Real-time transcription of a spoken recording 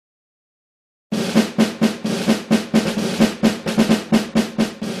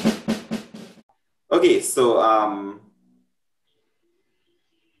Okay, so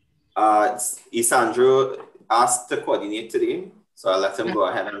Isandro asked to coordinate today, so I'll let him go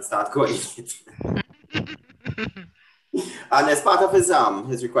ahead and start coordinating. And as part of his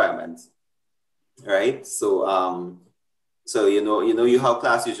requirements, right? So so you know how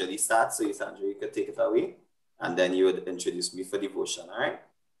class usually starts. So Isandro, you could take it away, and then you would introduce me for devotion. All right?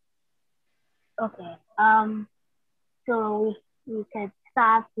 Okay. So we can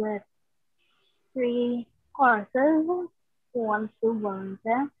start with 3 courses. Who wants to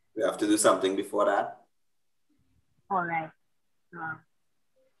volunteer? We have to do something before that. All right.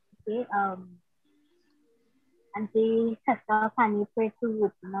 Okay. Auntie Hester, can you pray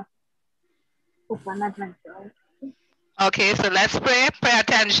to open Adventist? Okay, so let's pray. Pay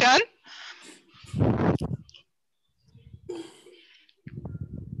attention.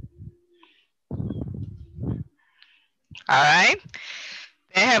 All right.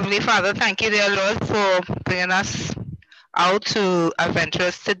 Dear Heavenly Father, thank you, dear Lord, for bringing us out to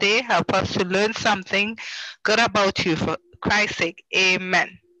Adventist today. Help us to learn something good about you for Christ's sake.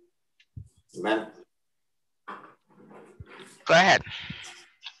 Amen. Amen. Go ahead.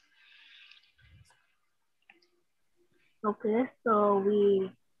 Okay, so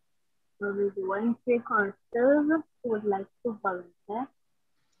we will be doing 3 courses. Who would like to volunteer?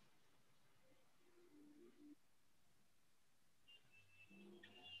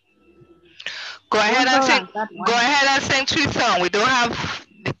 Go ahead and sing 3 songs. We don't have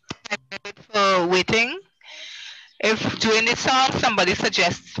the time for waiting. If during the song somebody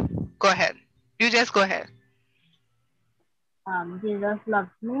suggests, go ahead. You just go ahead. Jesus loves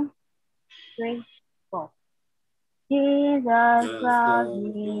me. 3, 4. Jesus loves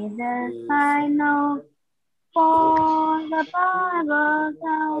me, this I know, for the Bible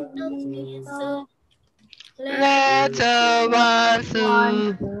tells me so. Let the ones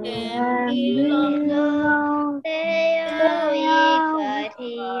who belong, they are weak,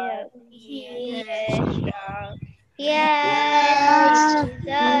 but he is strong. Yes,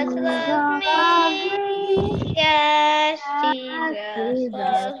 Jesus loves me. Yes,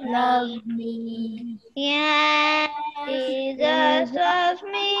 Jesus loves me. Yes, Jesus loves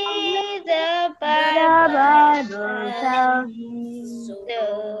me. The Bible tells me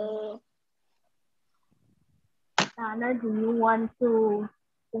so. Anna, do you want to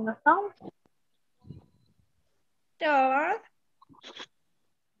sing a song? Sure.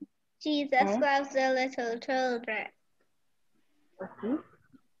 Jesus loves the little children. Okay.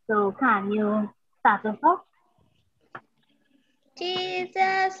 So can you start us off?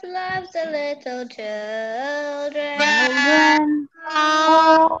 Jesus loves the little children.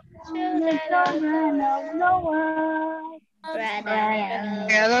 Oh, the children of the world. Red and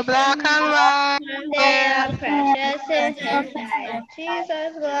yellow, black and white. they are precious in His sight.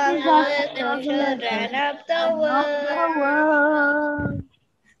 Jesus loves the little children of the world.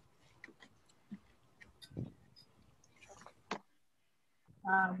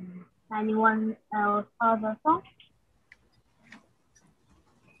 Anyone else have a song?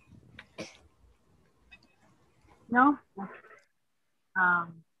 No?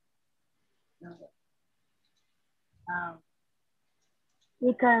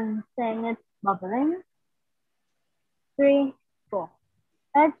 You can sing it bubbling. 3, 4.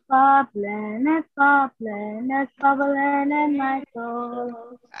 It's bubbling, it's bubbling, it's bubbling in my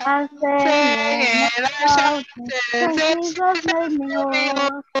soul. I'm singing, I'm shouting, Jesus made me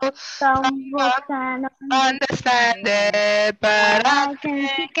whole. Some folks cannot Understand it, but I can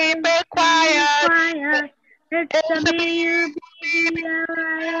keep it quiet. It's a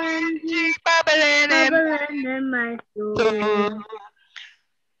B-U-B-B-L-I-N-G, bubbling in my soul.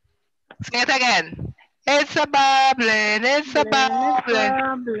 Say it again. It's a bubbling, it's a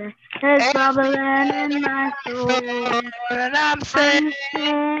bubbling. It's bubbling in my soul. And I'm saying,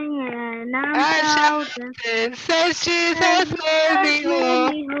 I'm shouting, says Jesus made me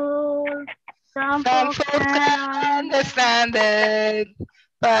whole. Some Some folks folks cannot can't understand it,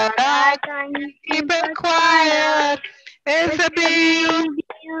 but I can keep it quiet. It's a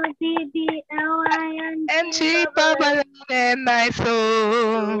B-U-B-B-L-I-N-G bubbling in my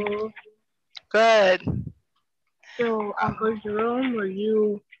soul. Good. So, Uncle Jerome, will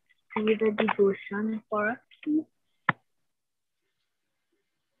you read the devotion for us, please?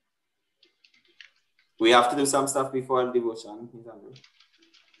 We have to do some stuff before the devotion.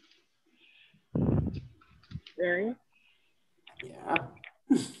 Really? Yeah.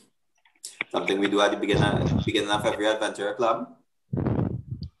 Something we do at the beginning of every adventure club.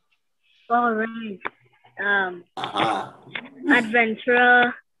 All right.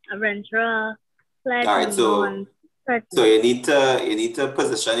 Adventure. All right, so So you need to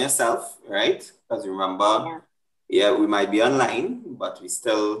position yourself, right? Because remember, yeah, we might be online, but we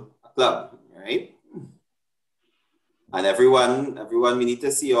still a club, right? And everyone, we need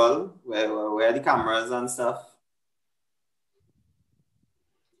to see all where are the cameras and stuff.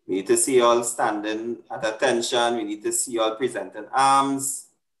 We need to see all standing at attention. We need to see all presenting arms.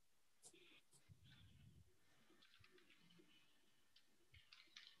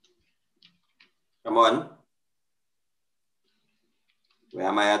 Come on. Where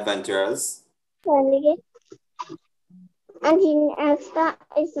are my adventurers? And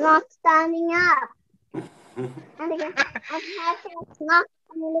it's not standing up. And it's not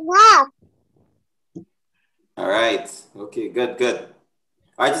standing up. All right. Okay, good, good.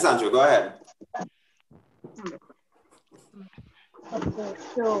 All right, Sandra, go ahead. Okay,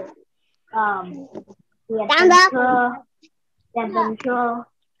 so the adventure,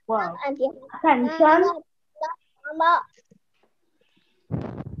 well, attention.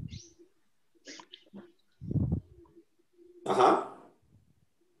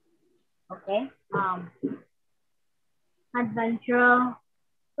 Okay. Adventure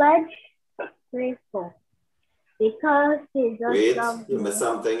pledge grateful because Jesus loves you me. missed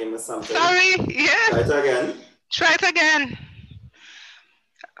something. You missed something. Sorry. Yeah. Try it again. Try it again.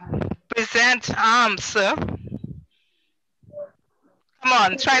 Present arms, sir. Come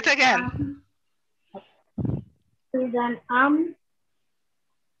on, try it again. Present arms.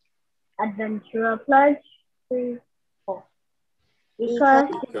 Adventure pledge grateful. Because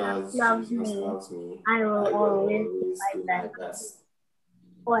Jesus loves me, I will always do my best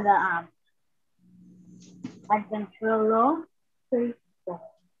for the arms. Adventure law grateful.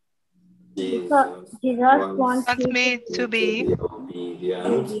 Because Jesus wants me to be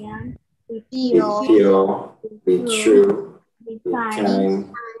obedient, be pure, be true, be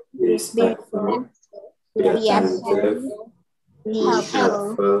kind, be respectful, be attentive, be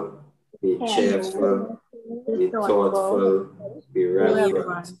helpful, be cheerful, be thoughtful, be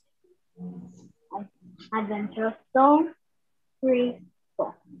reverent. Adventure song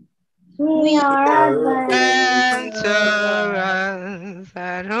grateful. We are adventurers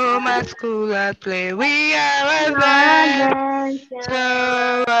at home, at school, at play. We are adventurers.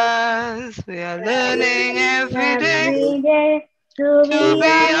 We are learning every day to be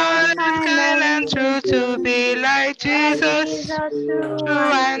honest, kind, and true, to be like Jesus, true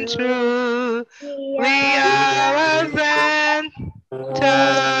and true. We are adventurers.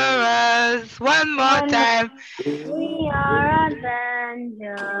 One more time. We are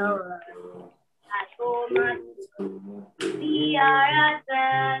adventurers. At home, we are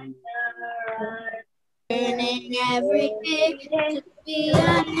adventurers. Learning every day to be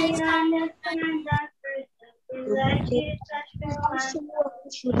honest and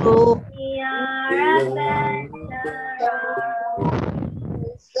true. We are adventurers.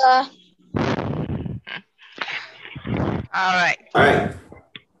 All right. All right.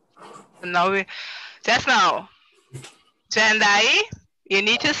 Now Jandai, you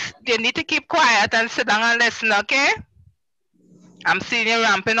need to keep quiet and sit down and listen, okay? I'm seeing you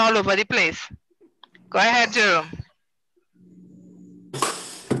ramping all over the place. Go ahead, Jerome.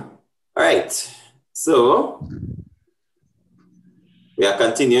 All right. So we are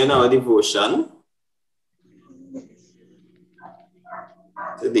continuing our devotion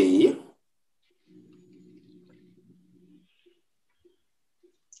today.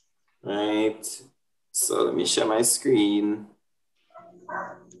 Right. So let me share my screen.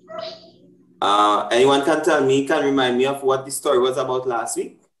 Anyone can remind me of what the story was about last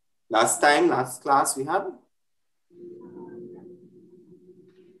week? Last class we had?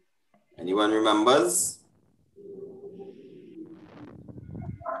 Anyone remembers?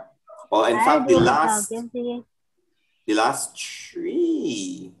 Or in fact, the last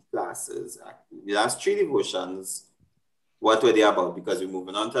three classes, the last three devotions, what were they about? Because we're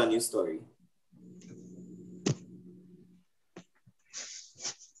moving on to a new story.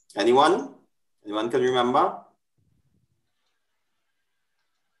 Anyone? Anyone can remember?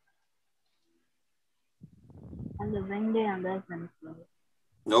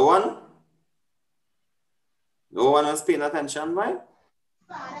 No one? No one was paying attention, right?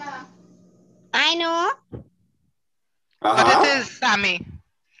 I know. What it is, Sammy?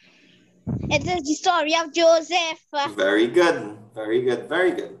 It is the story of Joseph. Very good. Very good.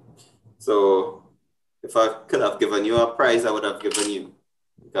 Very good. So if I could have given you a prize, I would have given you.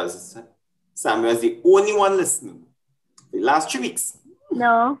 Because Samuel is the only one listening. The last 3 weeks.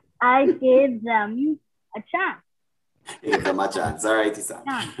 No, I gave them a chance. You gave them a chance. All right, Sam.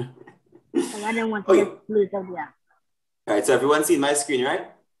 I didn't want to just lose of the app. All right, so everyone seen my screen,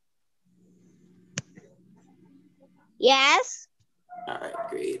 right? Yes. All right,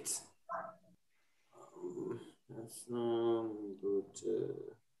 great. Let's go to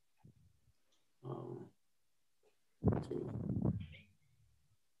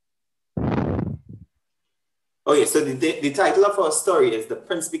okay, so the title of our story is The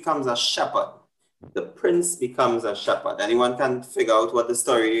Prince Becomes a Shepherd. The Prince Becomes a Shepherd. Anyone can figure out what the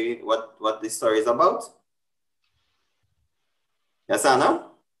story is about? Yes,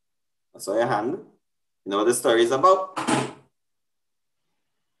 Anna? I saw your hand. You know what the story is about?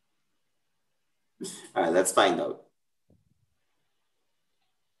 All right, let's find out.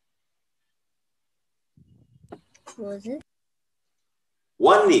 Moses.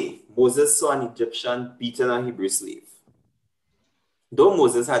 One day, Moses saw an Egyptian beating a Hebrew slave. Though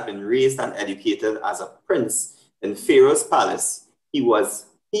Moses had been raised and educated as a prince in Pharaoh's palace, he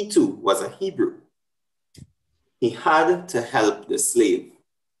too was a Hebrew. He had to help the slave.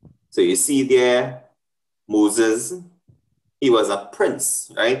 So you see there, Moses, he was a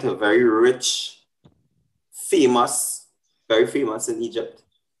prince, right? A very rich, very famous in Egypt.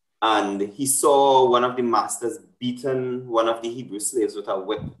 And he saw one of the masters beating one of the Hebrew slaves with a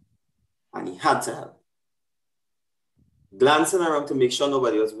whip, and he had to help. Glancing around to make sure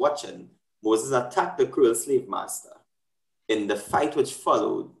nobody was watching, Moses attacked the cruel slave master. In the fight which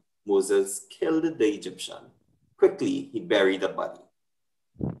followed, Moses killed the Egyptian. Quickly, he buried the body.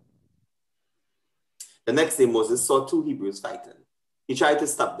 The next day, Moses saw two Hebrews fighting. He tried to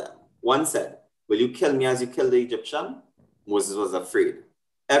stop them. One said, "Will you kill me as you killed the Egyptian?" Moses was afraid.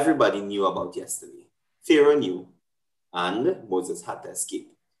 Everybody knew about yesterday. Pharaoh knew, and Moses had to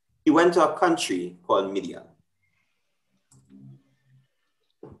escape. He went to a country called Midian.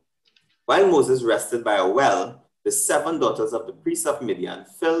 While Moses rested by a well, the 7 daughters of the priest of Midian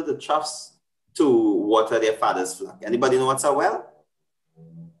filled the troughs to water their father's flock. Anybody know what's a well?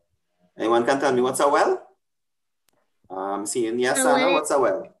 Anyone can tell me what's a well? Seeing yes, Anna, what's a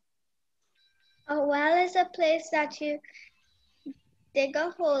well? A well is a place that you dig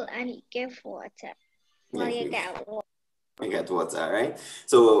a hole and you give water. Well, you get water. You get water, right?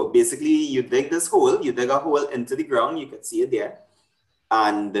 So basically, you dig a hole into the ground. You can see it there.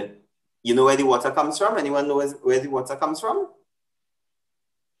 And you know where the water comes from? Anyone knows where the water comes from?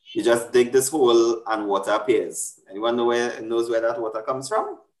 You just dig this hole and water appears. Anyone knows where that water comes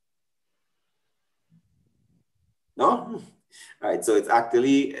from? No? All right, so it's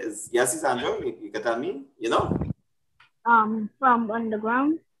actually, yes, Sandra, you can tell me, you know? From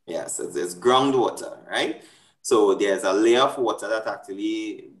underground. Yes, it's groundwater, right? So there's a layer of water that's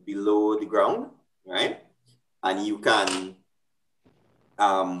actually below the ground, right? And you can,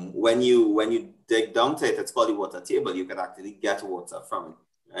 when you dig down to it, it's called the water table, you can actually get water from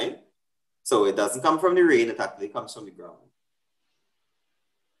it, right? So it doesn't come from the rain, it actually comes from the ground.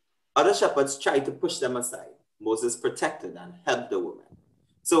 Other shepherds tried to push them aside. Moses protected and helped the woman.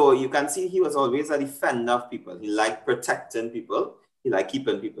 So you can see he was always a defender of people. He liked protecting people. He liked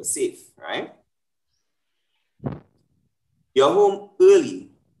keeping people safe, right? You're home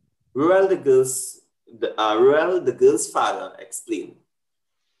early. Ruel, the girl's father, explained.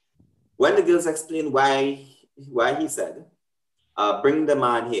 When the girls explained why he said, bring the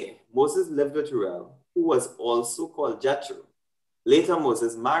man here, Moses lived with Ruel, who was also called Jethro. Later,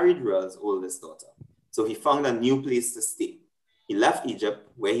 Moses married Ruel's oldest daughter. So he found a new place to stay. He left Egypt,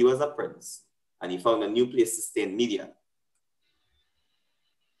 where he was a prince, and he found a new place to stay in Midian.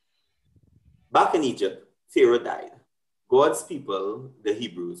 Back in Egypt, Pharaoh died. God's people, the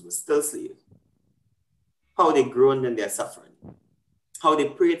Hebrews, were still slaves. How they groaned in their suffering. How they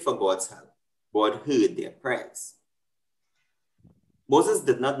prayed for God's help. God heard their prayers. Moses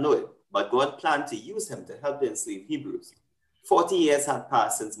did not know it, but God planned to use him to help the enslaved Hebrews. 40 years had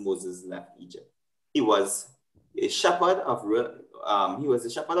passed since Moses left Egypt. He was a shepherd of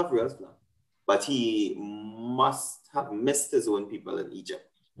Ruel's flock, but he must have missed his own people in Egypt.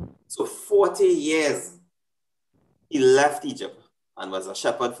 So 40 years he left Egypt and was a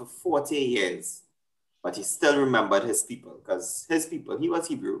shepherd for 40 years, but he still remembered his people, because his people, he was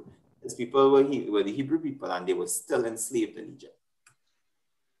Hebrew, his people were the Hebrew people, and they were still enslaved in Egypt.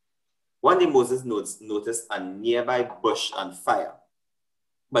 One day Moses noticed a nearby bush on fire,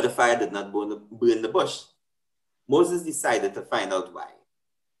 but the fire did not burn the bush. Moses decided to find out why.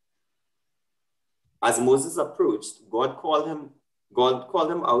 As Moses approached, God called him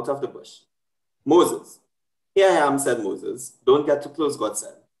out of the bush. "Moses." "Here I am," said Moses. "Don't get too close," God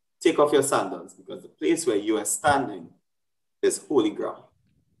said. "Take off your sandals, because the place where you are standing is holy ground.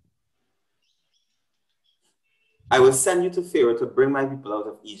 I will send you to Pharaoh to bring my people out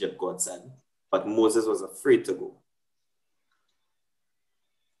of Egypt," God said. But Moses was afraid to go.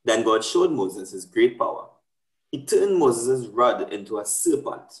 Then God showed Moses his great power. he turned Moses' rod into a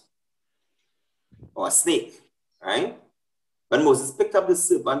serpent or a snake, right? When Moses picked up the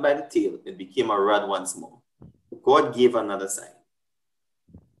serpent by the tail, it became a rod once more. God gave another sign.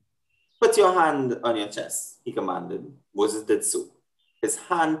 Put your hand on your chest, he commanded. Moses did so. His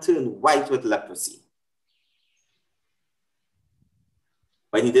hand turned white with leprosy.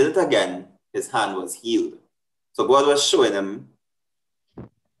 When he did it again, his hand was healed. So God was showing him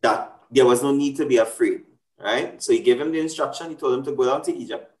that there was no need to be afraid, right? So he gave him the instruction. He told him to go down to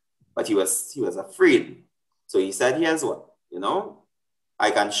Egypt, but he was afraid. So he said, here's what,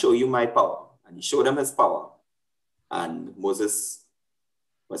 I can show you my power. And he showed him his power. And Moses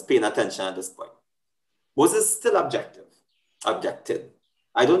was paying attention at this point. Moses still objected.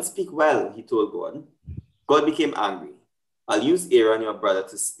 I don't speak well, he told God. God became angry. I'll use Aaron, your brother,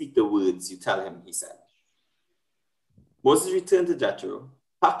 to speak the words you tell him, he said. Moses returned to Jethro,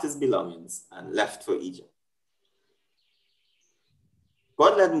 packed his belongings, and left for Egypt.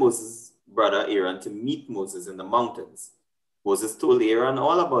 God led Moses' brother Aaron to meet Moses in the mountains. Moses told Aaron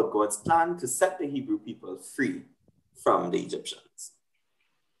all about God's plan to set the Hebrew people free from the Egyptians.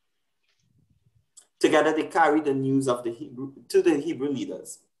 Together, they carried the news of the Hebrew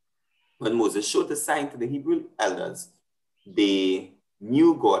leaders. When Moses showed the sign to the Hebrew elders, they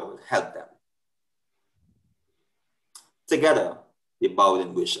knew God would help them. Together, they bowed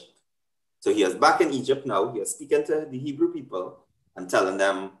in worship. So he was back in Egypt now. He was speaking to the Hebrew people and telling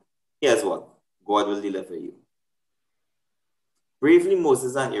them, here's what, God will deliver you. Bravely,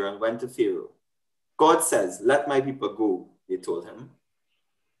 Moses and Aaron went to Pharaoh. God says, let my people go, they told him.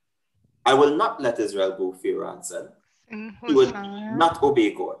 I will not let Israel go, Pharaoh answered. He would not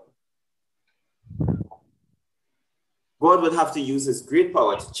obey God. God would have to use his great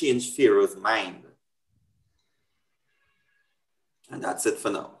power to change Pharaoh's mind. And that's it for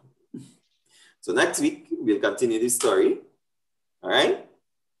now. So next week, we'll continue this story. All right?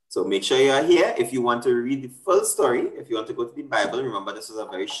 So make sure you are here. If you want to read the full story, if you want to go to the Bible, remember this was a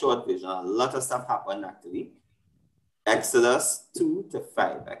very short version. A lot of stuff happened actually. Exodus 2 to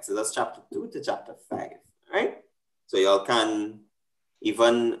 5. Exodus chapter 2 to chapter 5. All right? So y'all can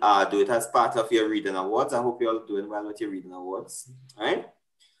even do it as part of your reading awards. I hope you're all doing well with your reading awards. All right?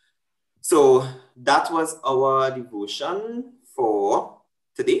 So that was our devotion for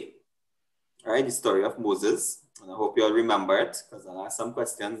today. All right, the story of Moses. And I hope you all remember it because I'll ask some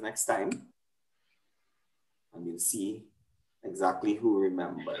questions next time. And you'll see exactly who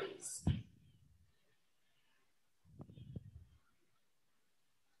remembers.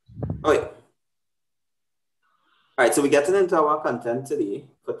 Okay. All right, so we're getting into our content today,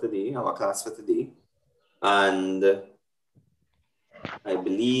 our class for today. And I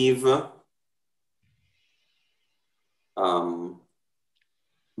believe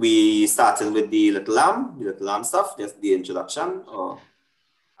we started with the little lamb stuff, just the introduction.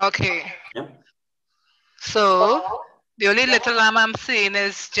 Okay. Yeah. So the only little lamb I'm seeing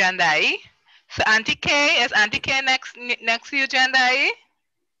is Jandai. So Auntie K, is Auntie K next to you, Jandai?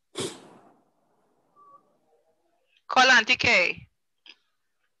 Call Auntie K.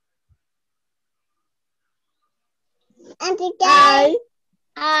 Auntie K. Hi.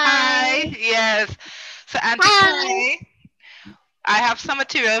 Hi. Yes. So Auntie K, I have some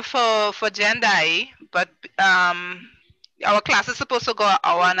material for Jandai, but our class is supposed to go an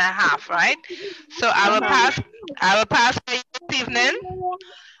hour and a half, right? So I will pass by you this evening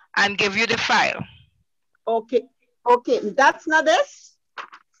and give you the file. Okay. That's not this?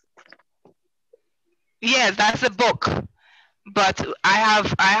 Yes, that's the book. But I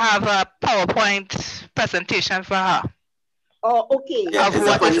have a PowerPoint presentation for her. Oh, okay. Yeah, of it's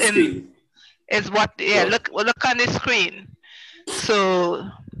what up on is the in screen. is what yeah, look on the screen. So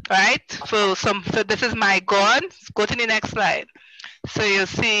right, so this is my God. Go to the next slide. So you'll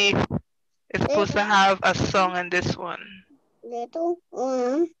see it's supposed to have a song in this one. Little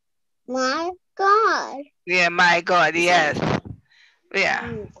one, my God. Yeah, my God, yes.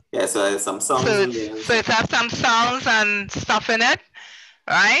 Yeah. Yeah, so there's some songs in there. So it has some songs and stuff in it,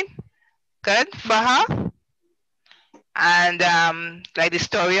 right? Good for her. And like the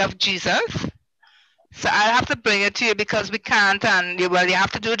story of Jesus. So I'll have to bring it to you because we can't, and you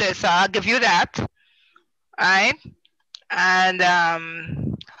have to do this. So I'll give you that, right?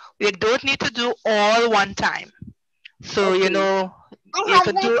 And we don't need to do all one time. So you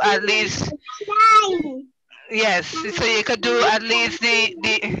could do at least. Yes, so you could do at least the.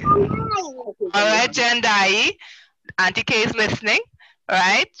 All right, Jendai, Auntie K is listening,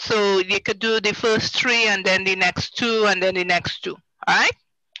 right? So you could do the first 3 and then the next 2 and then the next 2, all right?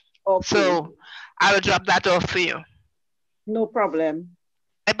 Okay. So I will drop that off for you. No problem.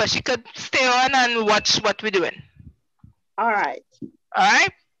 But she could stay on and watch what we're doing. All right. All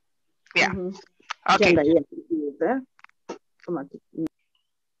right? Yeah. Mm-hmm. Okay. Gender, yeah. Come on.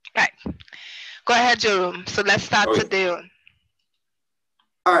 Right. Go ahead, Jerome. So let's start Okay. today.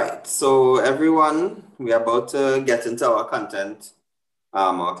 All right, so everyone, we are about to get into our content,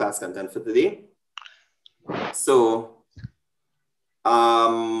 our class content for today. So,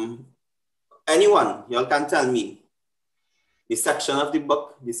 anyone, y'all can tell me the section of the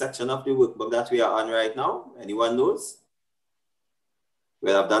book, the section of the workbook that we are on right now. Anyone knows?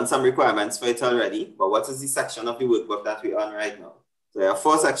 Well, I've done some requirements for it already, but what is the section of the workbook that we are on right now? So there are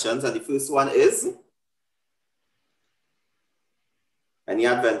 4 sections, and the first one is any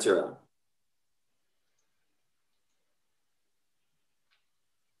adventurer.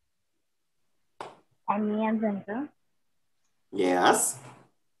 Any adventure? Yes.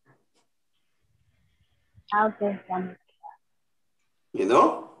 How to one? You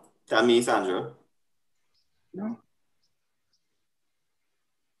know? Tell me, Sandra. No.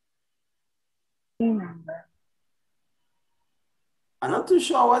 Remember. I'm not too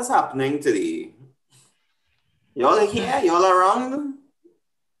sure what's happening today. Y'all here? Y'all around?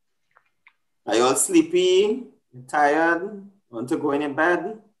 Are y'all sleepy? Tired? Want to go in your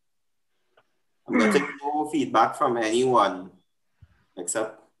bed? I'm getting no feedback from anyone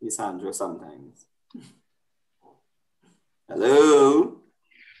except Sandra sometimes. Hello?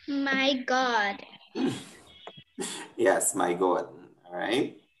 My God. Yes, my God. All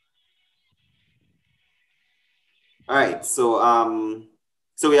right. All right. So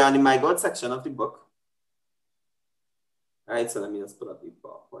we are in the My God section of the book. All right. So let me just pull up the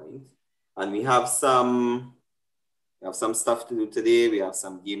PowerPoint, and we have some stuff to do today. We have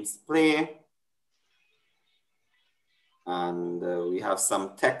some games to play. And we have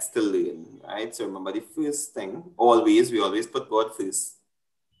some text to learn, right? So remember the first thing, we always put God first.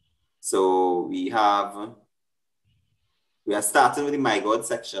 So we are starting with the My God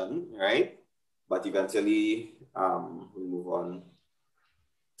section, right? But eventually we move on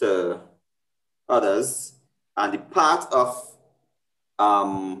to others. And the part of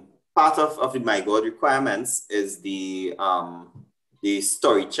the My God requirements is the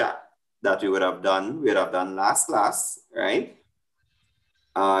story chat that we would have done last class, right?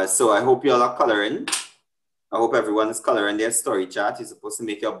 So I hope you all are coloring. I hope everyone is coloring their story chart. You're supposed to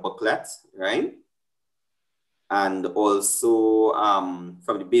make your booklet, right? And also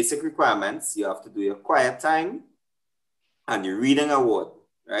from the basic requirements, you have to do your quiet time and your reading award,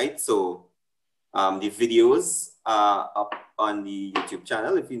 right? So the videos are up on the YouTube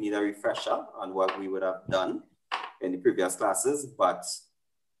channel if you need a refresher on what we would have done in the previous classes, but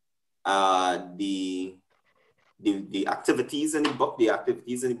the activities in the book,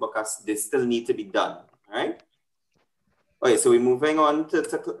 they still need to be done, right? Okay, so we're moving on to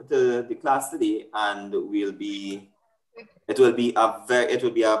the class today, and it will be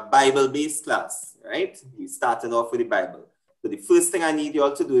a Bible-based class, right? We're starting off with the Bible. So the first thing I need you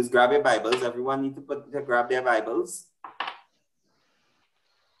all to do is grab your Bibles. Everyone needs to grab their Bibles.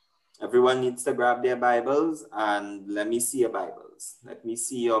 Everyone needs to grab their Bibles, and let me see your Bibles. Let me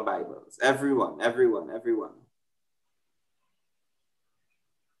see your Bibles. Everyone.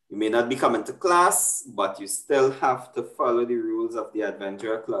 You may not be coming to class, but you still have to follow the rules of the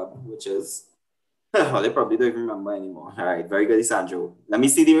Adventurer Club, which is, well, they probably don't even remember anymore. All right, very good, Sandro. Let me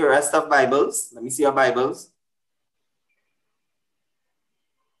see the rest of Bibles. Let me see your Bibles.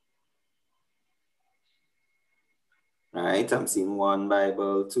 All right, I'm seeing 1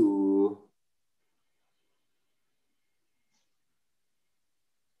 Bible, 2.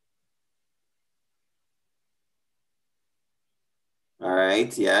 All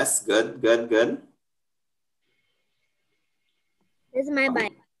right, yes, good. This is my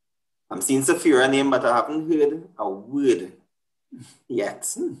Bible. I'm seeing Sapphira name, but I haven't heard a word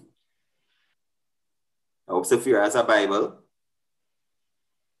yet. I hope Sapphira has a Bible.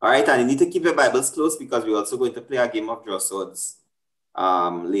 All right, and you need to keep your Bibles close because we're also going to play a game of draw swords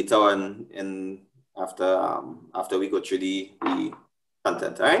later on after we go through the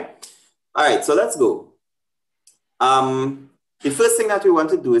content. All right, so let's go. The first thing that we want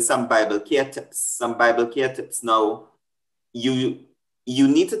to do is some Bible care tips. Now, you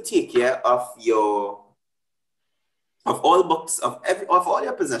need to take care of all books, of all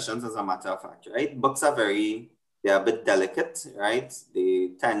your possessions, as a matter of fact, right? Books are they're a bit delicate, right?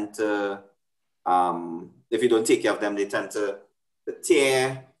 They tend to, if you don't take care of them, they tend to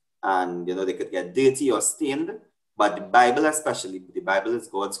tear, and they could get dirty or stained. But the Bible especially, the Bible is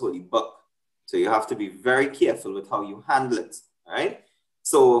God's holy book. So you have to be very careful with how you handle it, right?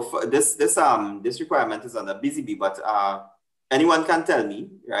 So for this requirement is on a busy bee, but anyone can tell me,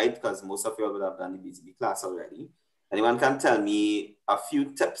 right? Because most of you would have done the BTB class already. Anyone can tell me a few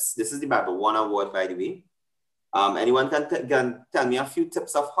tips. This is the Bible 1 award, by the way. Anyone can tell me a few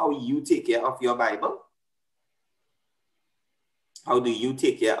tips of how you take care of your Bible? How do you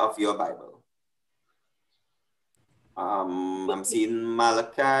take care of your Bible? I'm seeing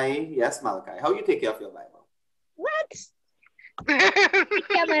Malachi. Yes, Malachi. How you take care of your Bible? What? Take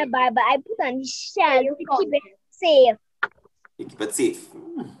care of my Bible. I put on the shelf to keep it safe. You keep it safe.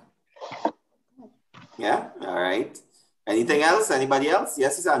 Yeah, all right. Anything else? Anybody else?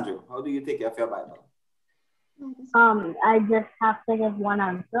 Yes, it's Andrew. How do you take care of your Bible? I just have to give one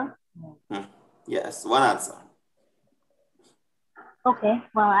answer. Yes, one answer. Okay,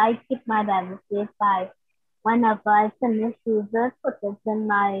 well, I keep my Bible safe by whenever I finish using, put it in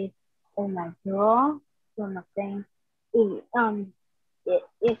my drawer, so nothing. It can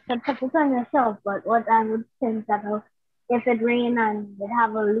put it on the shelf, but what I would think that if it rain and it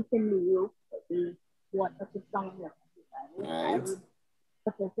have a leak in the roof, the water could come with it. I would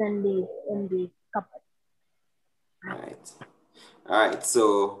put it in the cupboard. All right.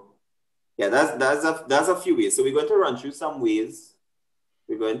 So yeah, that's a few ways. So we're going to run through some ways.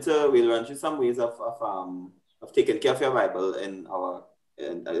 We'll run through some ways of taking care of your Bible in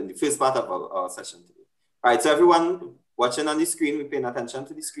the first part of our session today. All right. So everyone watching on the screen, we're paying attention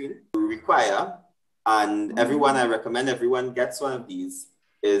to the screen. We require, and everyone, I recommend everyone gets one of these,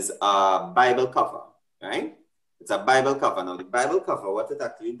 is a Bible cover, right? It's a Bible cover. Now the Bible cover, what it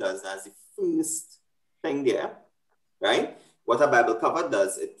actually does, that's the first thing there, right? What a Bible cover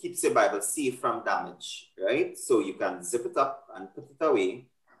does, it keeps your Bible safe from damage, right? So you can zip it up and put it away,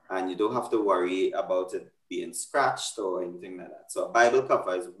 and you don't have to worry about it being scratched or anything like that. So a Bible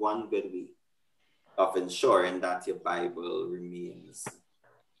cover is one good way of ensuring that your Bible remains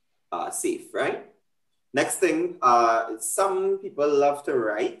safe, right? Next thing, some people love to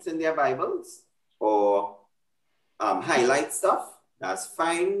write in their Bibles or highlight stuff. That's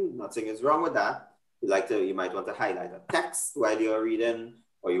fine, nothing is wrong with that. You might want to highlight a text while you're reading,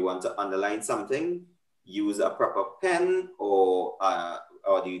 or you want to underline something, use a proper pen or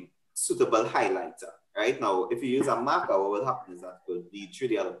the suitable highlighter, right? Now, if you use a marker, what will happen is that it will lead through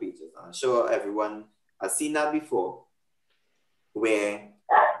the other pages. I'm sure everyone has seen that before, where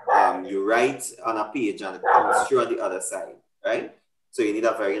you write on a page and it comes through on the other side, right? So you need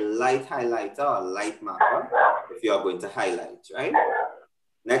a very light highlighter or light marker if you are going to highlight, right?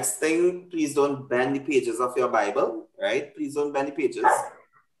 Next thing, please don't bend the pages of your Bible, right? Please don't bend the pages.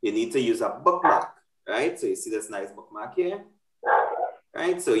 You need to use a bookmark, right? So you see this nice bookmark here,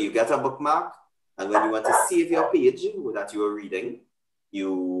 right? So you get a bookmark, and when you want to save your page that you are reading,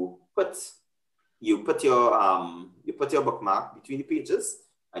 you put your bookmark between the pages,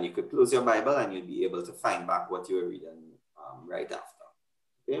 and you could close your Bible, and you'll be able to find back what you were reading right after.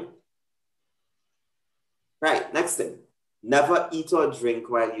 Okay. Right. Next thing. Never eat or drink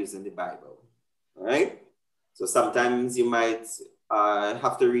while using the Bible, all right? So sometimes you might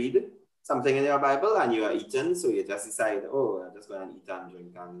have to read something in your Bible and you are eating, so you just decide, oh, I'm just going to eat and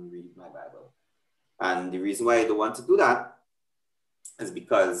drink and read my Bible. And the reason why you don't want to do that is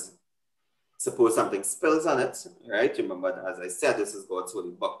because suppose something spills on it, right? Remember, as I said, this is God's holy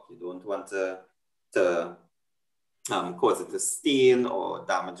book. You don't want to cause it to stain or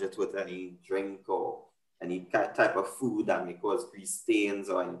damage it with any drink or any type of food that may cause grease stains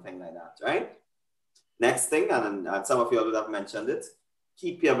or anything like that, right? Next thing, and some of you would have mentioned it,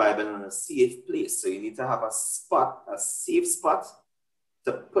 keep your Bible in a safe place. So you need to have a safe spot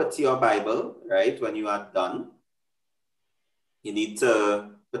to put your Bible, right, when you are done. You need to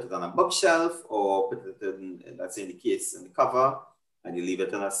put it on a bookshelf or put it in, let's say in the case, in the cover, and you leave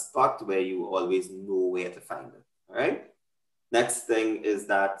it in a spot where you always know where to find it, all right? Next thing is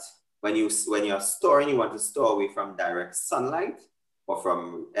that when you're storing, you want to store away from direct sunlight or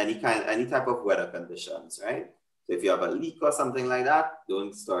from any type of weather conditions, right? So if you have a leak or something like that,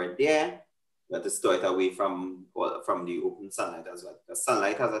 don't store it there. You have to store it away from the open sunlight as well. Because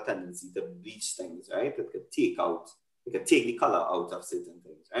sunlight has a tendency to bleach things, right? It could take the color out of certain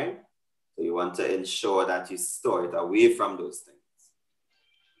things, right? So you want to ensure that you store it away from those things,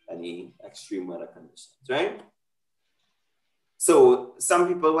 any extreme weather conditions, right? So some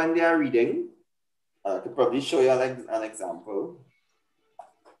people, when they are reading, I could probably show you an example,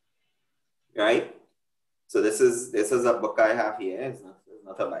 right? So this is a book I have here. It's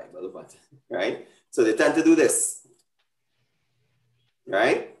not a Bible, but right. So they tend to do this,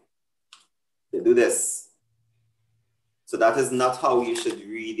 right? They do this. So that is not how you should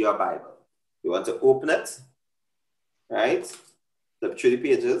read your Bible. You want to open it, right? Flip through the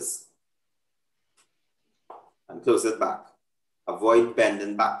pages and close it back. Avoid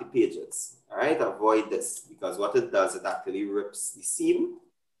bending back the pages, all right? Avoid this, because what it does, it actually rips the seam,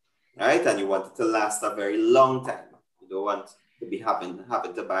 all right? And you want it to last a very long time. You don't want to be having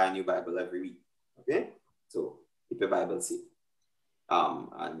to buy a new Bible every week, okay? So keep your Bible safe,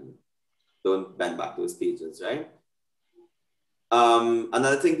 and don't bend back those pages, right?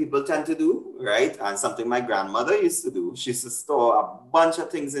 Another thing people tend to do, right? And something my grandmother used to do, she used to store a bunch of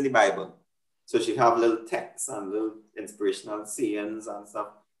things in the Bible. So she'd have little texts and little inspirational sayings and stuff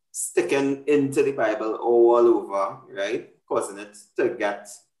sticking into the Bible all over, right? Causing it to get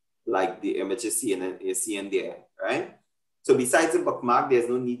like the image you're seeing there, right? So besides the bookmark, there's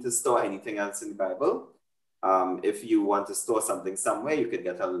no need to store anything else in the Bible. If you want to store something somewhere, you could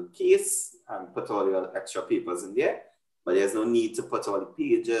get a little case and put all your extra papers in there. But there's no need to put all the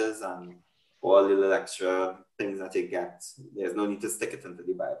pages and all the little extra things that you get. There's no need to stick it into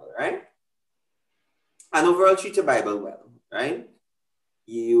the Bible, right? And overall, treat your Bible well, right?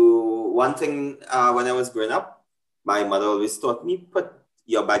 One thing, when I was growing up, my mother always taught me,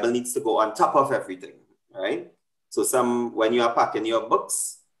 your Bible needs to go on top of everything, right? So when you are packing your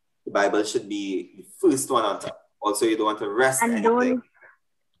books, the Bible should be the first one on top. Also, you don't want to rest anything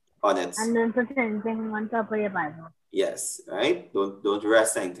on it. And don't put anything on top of your Bible. Yes, right? Don't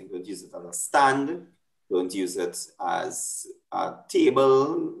rest anything. Don't use it as a stand. Don't use it as a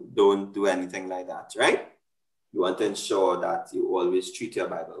table. Don't do anything like that, right? You want to ensure that you always treat your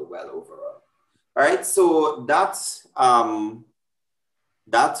Bible well overall. All right, so that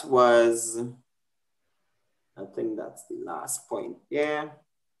was, I think that's the last point here,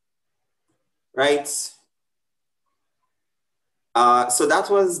 right? So that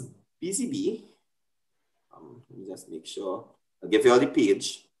was BCB. Let me just make sure. I'll give you all the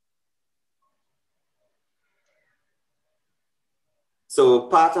page. So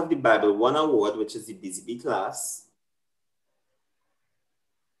part of the Bible 1 award, which is the BCB class.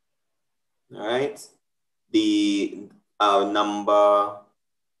 All right. The number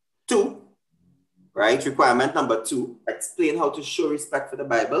 2, right? Requirement number 2, explain how to show respect for the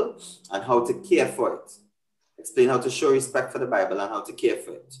Bible and how to care for it. Explain how to show respect for the Bible and how to care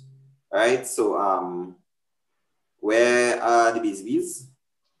for it. All right. So where are the BCBs?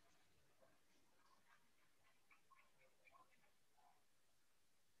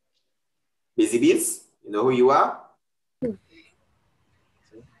 BCBs, you know who you are?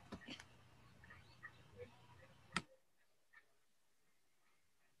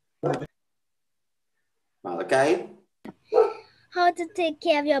 Malachi? How to take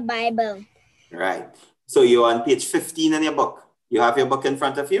care of your Bible. Right. So you're on page 15 in your book. You have your book in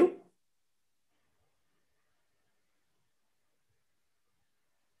front of you?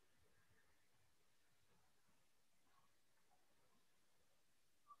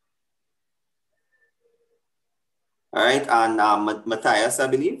 All right, and Matthias, I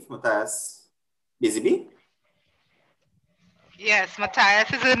believe. Matthias, BCB? Yes,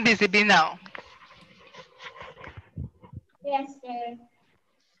 Matthias is in BCB now. Yes, sir.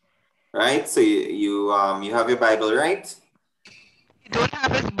 Right, so you have your Bible, right? You don't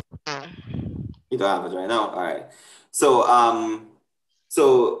have his Bible. You don't have it right now. All right. So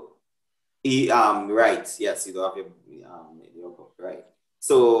right, yes, you don't have your book, right?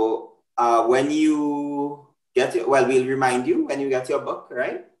 So when you get we'll remind you when you get your book,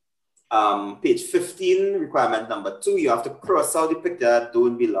 right? Page 15, requirement number 2, you have to cross out the picture that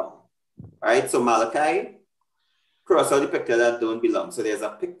don't belong. All right, so Malachi, cross out the picture that don't belong. So there's a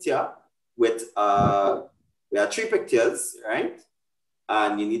picture with, there are 3 pictures, right?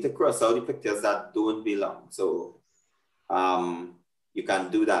 And you need to cross out the pictures that don't belong. So you can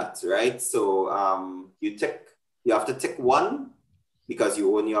do that, right? So you have to tick 1 because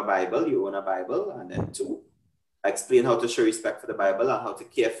you own your Bible, you own a Bible, and then 2, explain how to show respect for the Bible and how to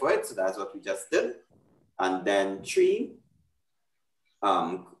care for it. So that's what we just did. And then 3,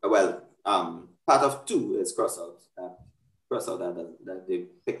 part of 2 is cross out that the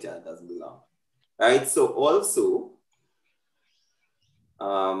picture doesn't belong. All right, so also,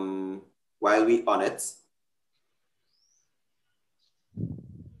 while we on it,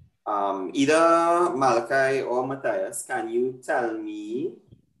 either Malachi or Matthias, can you tell me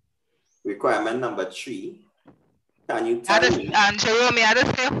requirement number 3? Can you tell me? Jerome, you had to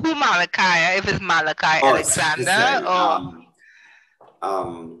say who Malachi, if it's Malachi Alexander or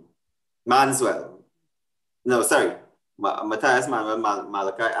Manswell. No, sorry. Matthias Manuel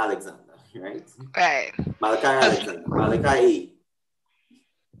Malachi Alexander, right? Right. Malachi Alexander. Malachi A.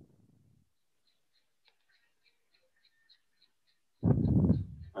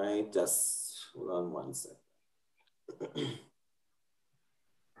 All right, just hold on 1 second.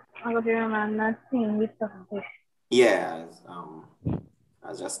 I got to remember seeing this stuff. Yeah,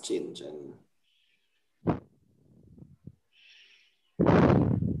 I just changed and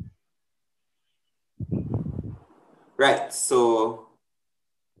right. So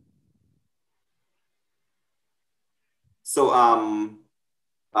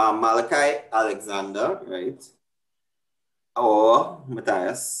Malachi Alexander, right? Or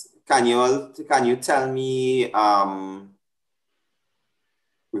Matthias, can you tell me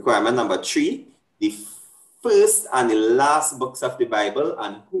requirement number 3, the first and the last books of the Bible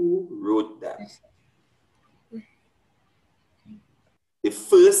and who wrote them? The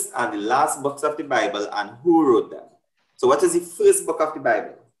first and the last books of the Bible and who wrote them? So what is the first book of the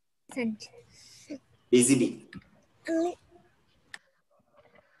Bible? BZB.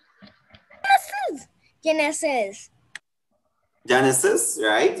 Genesis. Genesis,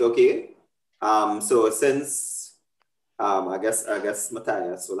 right? Okay. So since I guess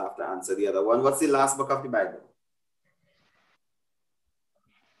Matthias will have to answer the other one. What's the last book of the Bible?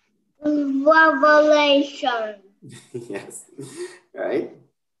 Revelation. Yes. Right.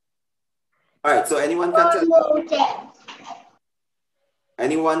 All right. So anyone can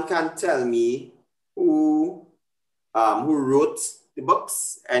tell me who wrote the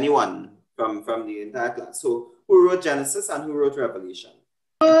books? Anyone from the entire class? So who wrote Genesis and who wrote Revelation?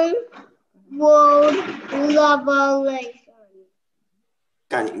 Wrote Revelation.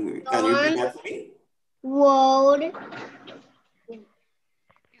 Can you repeat that for me? Wrote. You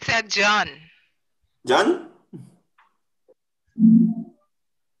said John. John?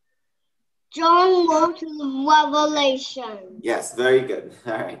 John wrote Revelation. Yes, very good.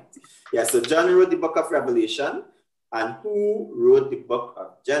 All right. Yeah, so John wrote the book of Revelation. And who wrote the book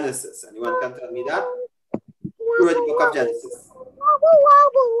of Genesis? Anyone can tell me that? Who wrote the book of Genesis?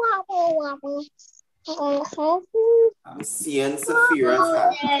 I'm seeing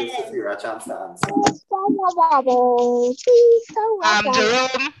Saphira's hand. Give Saphira a chance to answer.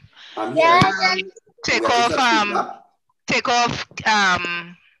 Jerome. I'm here. Take off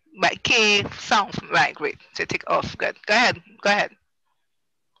like K sound. Right, great. So take off. Good. Go ahead.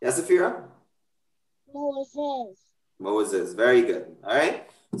 Yes, Saphira? Moses. Very good. All right.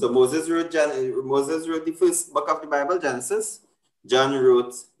 So Moses wrote the first book of the Bible, Genesis. John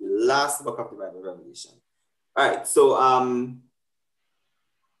wrote the last book of the Bible, Revelation. All right. So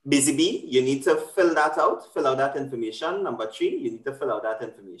BCB, you need to fill that out. Fill out that information. Number 3, you need to fill out that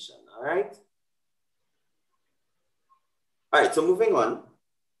information. All right. All right. So moving on.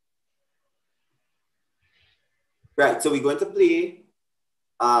 Right. So we're going to play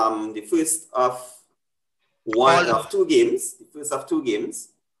the first of two games. The first of 2 games.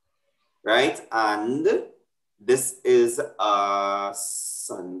 Right. And this is a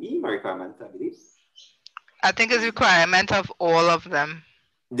Sunbeam requirement, I believe. I think it's a requirement of all of them.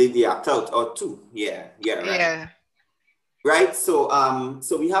 The act out or 2. Yeah, right. Yeah. Right. So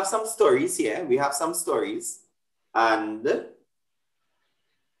so we have some stories here. We have some stories. And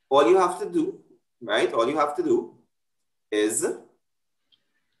all you have to do, right? All you have to do is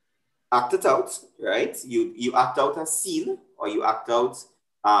act it out, right? You act out a scene or you act out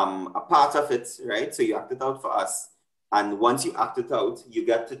a part of it, right? So you act it out for us. And once you act it out, you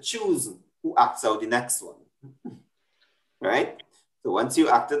get to choose who acts out the next one, right? So once you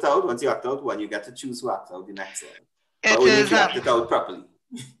act out one, you get to choose who acts out the next one. But only if you act it out properly.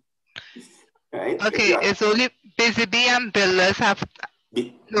 Right? Okay, it's only Busy Bee and Builders have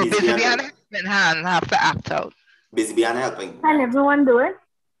Busy Bee and Helping Hand have to act out. Busy Bee and Helping. Can everyone do it?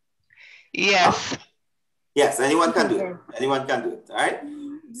 Yes. Yes, anyone can do it. Anyone can do it. All right.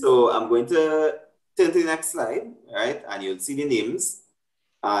 So I'm going to turn to the next slide, all right? And you'll see the names.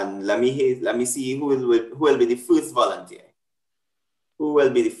 And let me see who will be the first volunteer. Who will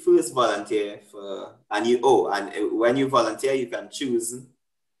be the first volunteer for and when you volunteer, you can choose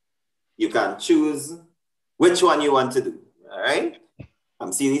which one you want to do. All right.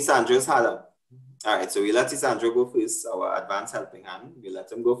 I'm seeing Isandra's hand up. All right, so we let Isandra go first, our advanced helping hand. We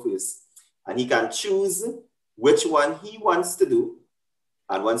let him go first. And he can choose which one he wants to do.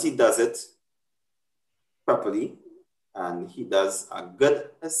 And once he does it properly, and he does a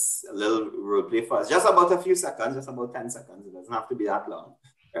little role play for us, just about a few seconds, just about 10 seconds. It doesn't have to be that long,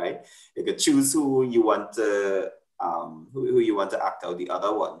 right? You can choose who you want to act out the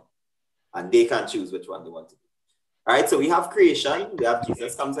other one, and they can choose which one they want to do. All right, so we have creation, we have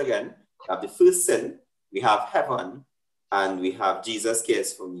Jesus comes again, we have the first sin, we have heaven, and we have Jesus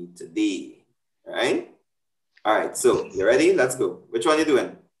cares for me today. All right? All right, so you ready? Let's go. Which one are you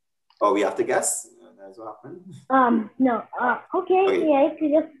doing? Oh, we have to guess? That's what happened? No. Okay, yeah, if you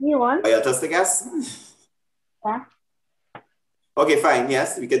just do one. Oh, you want us to guess? Yeah. Okay, fine.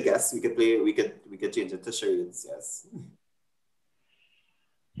 Yes, we could guess. We could play. We could change it to charades. Yes.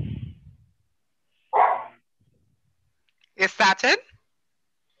 You started?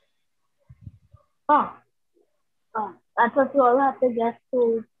 Oh, I thought you all have to guess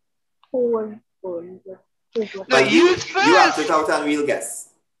who was going to choose what. No, But you you act it first. out and we'll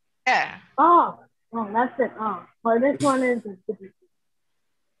guess. Yeah. Oh, that's it. Oh, well, this one is difficult.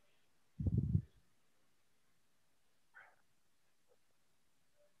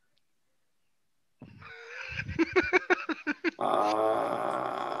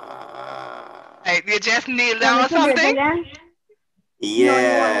 Right, you just kneel You down or want me to do it something? again? Yeah, No,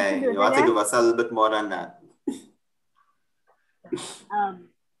 you want me to do it you want to again? give us a little bit more than that.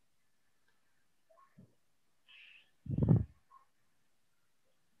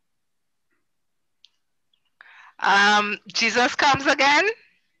 Jesus comes again?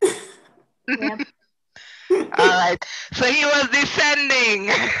 Yep. All right. So he was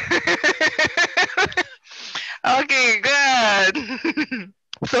descending. Okay, good.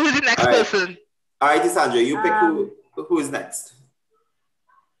 So who's the next All right. person? All right, Sandra, you pick who is next.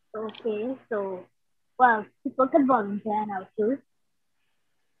 Okay, so, well, people can volunteer and I'll choose.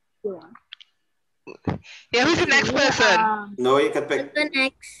 You want. Yeah, who's the next person? No, you can pick. The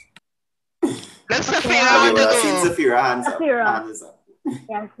next. Let Okay, Safira Okay, want to well, I've seen go. Safira hands up. Safira. Hand is up.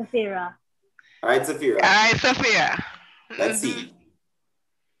 Yeah, Safira. All right, Safira. All right, Safira. Let's see.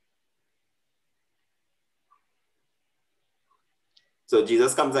 So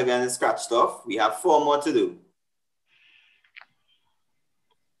Jesus comes again is scratched off. We have 4 more to do.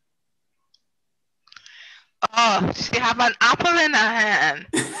 Oh, she have an apple in her hand.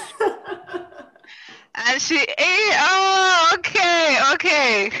 And she ate. Oh,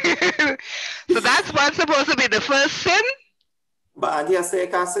 okay. So that's what's supposed to be the first sin? But Auntie, I say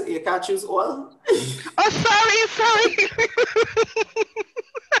you can't choose all. Oh, sorry.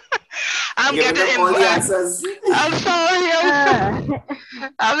 I'm Giving getting them all the answers. I'm sorry.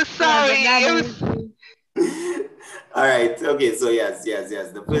 I'm sorry. All right. Okay. So yes.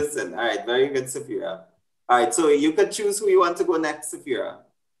 The person. All right. Very good, Safira. All right. So you could choose who you want to go next, Safira.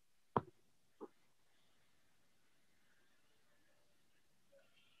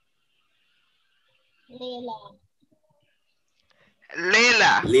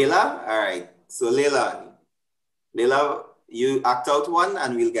 Layla. All right. So Layla, you act out one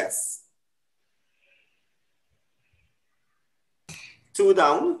and we'll guess. 2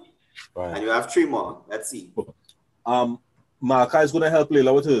 down. Right. And you have 3 more. Let's see. Marka is going to help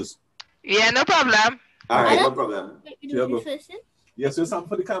Layla with hers. Yeah, no problem. All right, no problem. Yes, there's something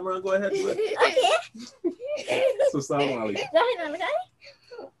for the camera. Go ahead. Okay. So start, Molly. Go ahead, Monica.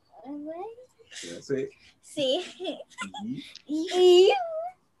 Yeah, say. C. E.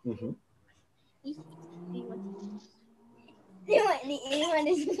 You want the E one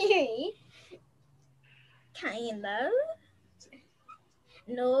is me? Kind of.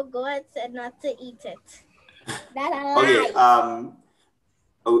 No, God said not to eat it. That's a lie.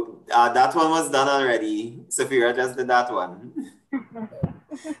 Okay. That one was done already. Safira just did that one.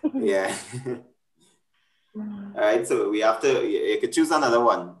 Yeah. All right. So we have to. You could choose another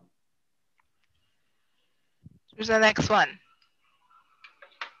one. Choose the next one.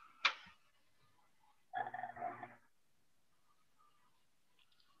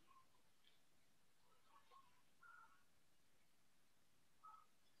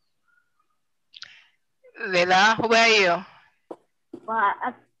 Layla, where are you? Well,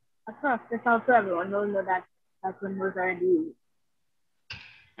 I trust this out so everyone will know that one was already used.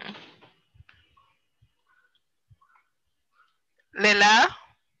 Layla?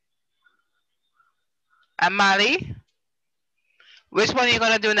 And Mali? Which one are you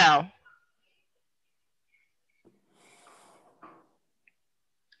going to do now?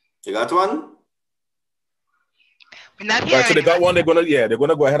 You got one? We're not hearing. Right, so they got one. They're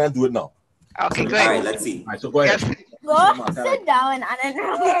gonna go ahead and do it now. Okay, so great. All right, let's see. All right, so go ahead. Yes. Go sit down and then.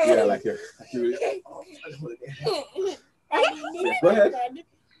 Yeah, like you. Go ahead.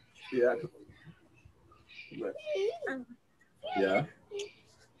 Yeah. Yeah.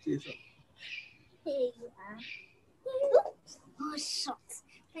 Here you are. Oh, shucks.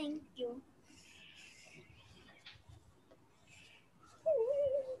 Thank you.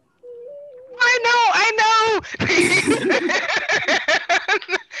 I know.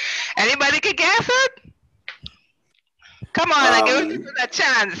 Anybody can guess it? Come on, I give it a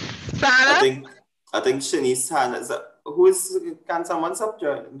chance. Sana? I think Shanice's hand is up. Can someone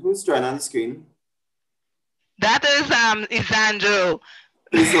join? Who's joining on the screen? That is Isandro.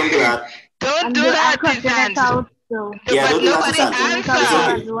 Please don't do that. Don't do that, Isandro. Yeah, don't do that, Nobody Isandro. answers. It's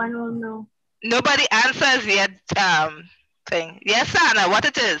okay. Nobody answers yet. thing. Yes, Sana, what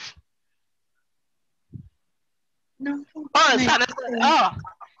it is? No. Oh, Sana, oh,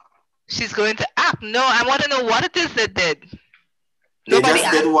 she's going to act. No, I want to know what it is they did. They Nobody just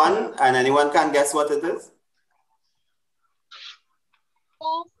asked. did one, and anyone can guess what it is?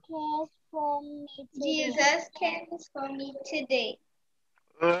 Jesus cares for me today.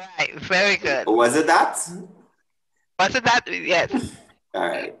 Right, very good. Was it that? Was it that? Yes. All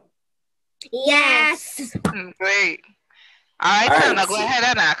right. Yes. Great. All right, All right. Sana, go ahead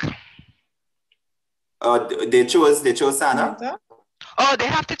and act. They chose Sana. Oh, they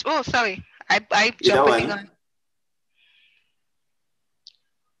have to. Oh, sorry. I Either jumped one. the gun.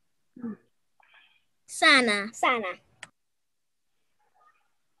 Sana.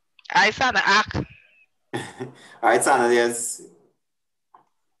 All right, Sana, act. All right, Sana, yes.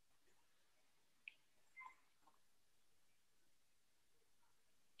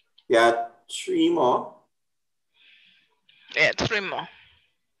 Yeah, 3 more. Yeah, 3 more.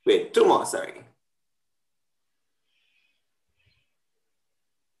 Wait, 2 more, sorry.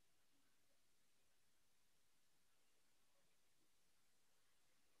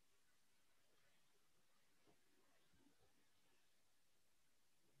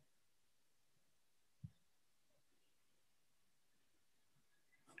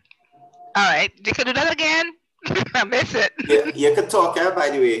 All right, you can do that again. I miss it. You could talk, by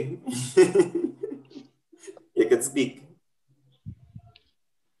the way. You could speak.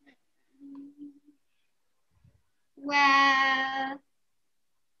 Well,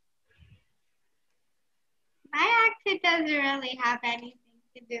 my accent doesn't really have anything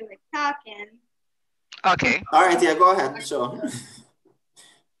to do with talking. Okay. All right, yeah, go ahead, sure.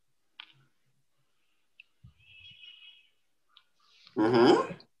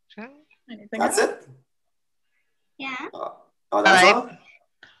 That's it? Yeah. Oh, that's all?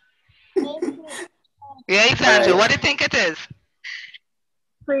 Yeah, Sandra, what do you think it is?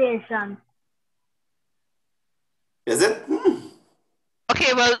 Creation. Is it?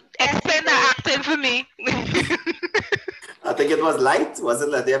 Okay, well, explain the acting for me. I think it was light. Was it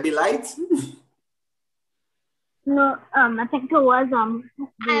Let There Be Light? No, I think it was I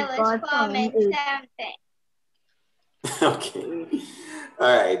was forming something. Okay.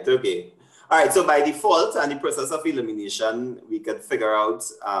 All right, okay. All right, so by default and the process of elimination, we can figure out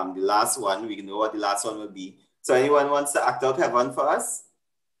the last one. We know what the last one will be. So anyone wants to act out heaven for us?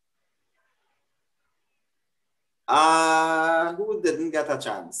 Who didn't get a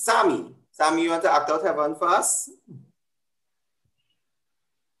chance? Sammy. Sammy, you want to act out heaven for us?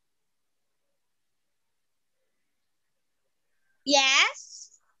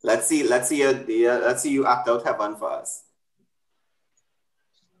 Yes. Let's see you act out heaven for us.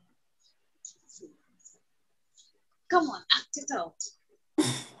 Come on, act it out.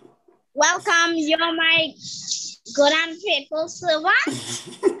 Welcome, you're my good and faithful servant.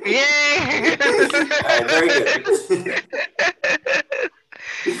 Yay! All right, very good.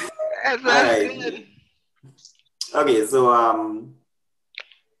 That's All right. good. Okay,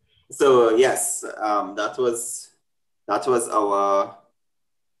 so yes, that was our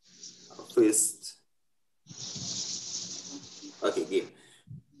first. Okay, game.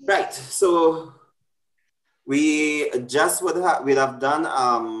 Right. So we just would have done.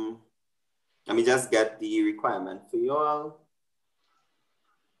 Let me just get the requirement for you all.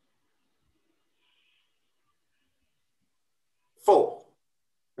 Four,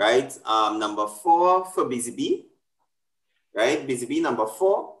 right? Number 4 for busy bee, right? Busy bee number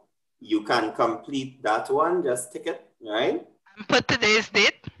 4. You can complete that one. Just tick it, right? And put today's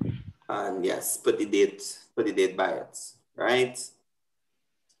date. And yes, put the date by it, right?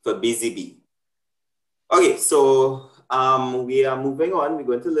 For busy bee. Okay, so we are moving on. We're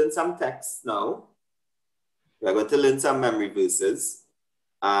going to learn some text now. We're going to learn some memory verses,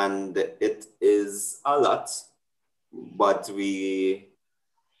 and it is a lot, but we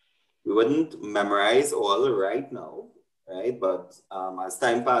wouldn't memorize all right now, right? But as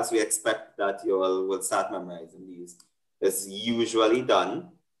time passes, we expect that you all will start memorizing these. It's usually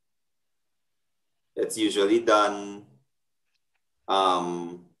done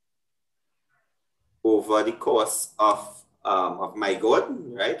over the course of my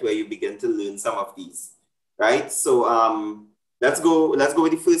God, right? Where you begin to learn some of these, right? So let's go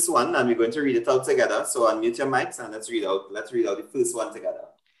with the first one, and we're going to read it out together. So unmute your mics and let's read out the first one together.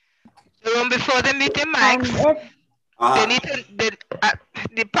 Before they mute their mics, they need to.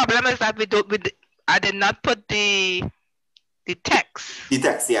 The problem is that I did not put the text. The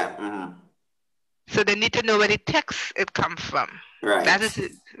text, yeah. So they need to know where the text it comes from. Right. That is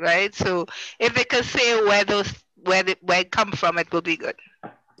it, right? So if they could say where it come from, it will be good.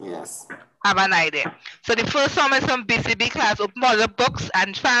 Yes. have an idea. So the first one is from BCB class. Open all the books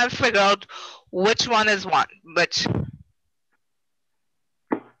and try and figure out which one is one. Which.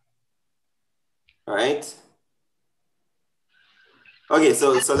 All right. Okay,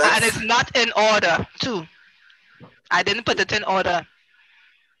 so let's. And it's not in order too. I didn't put it in order.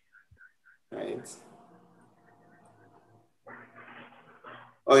 Right.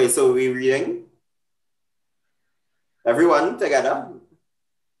 Okay, so we're reading. Everyone together.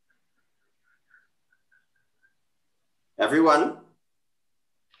 Everyone.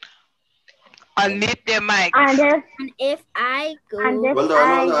 Unmute their mic. And if I go.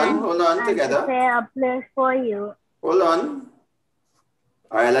 Hold on together. Prepare a place for you. Hold on.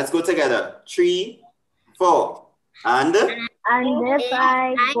 All right, let's go together. 3, 4. And if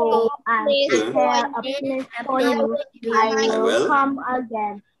I go and prepare a place for you, I will come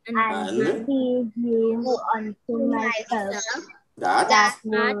again and receive you unto myself. That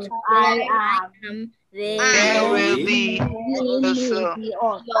which I am, there will be also.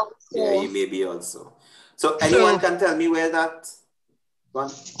 Yeah, you may be also. So anyone can tell me where that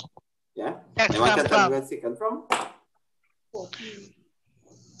one? Yeah? Anyone can tell me where it's taken from?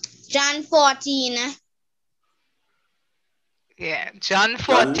 John 14. Yeah, John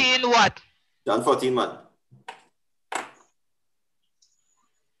 14 what? John 14 1.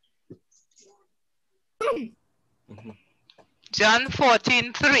 John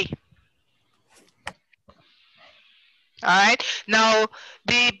 14 3. All right. Now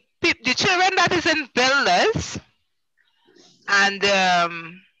the children that is in Builders and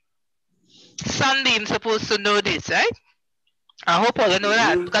Sunbeam supposed to know this, right? I hope all you know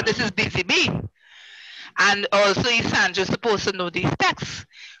that because this is BCB. And also Isandra is supposed to know these texts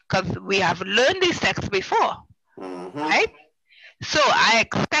because we have learned these texts before, right? So I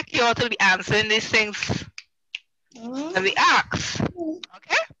expect you all to be answering these things and we ask,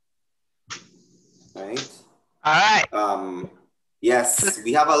 okay? Right. All right. Yes,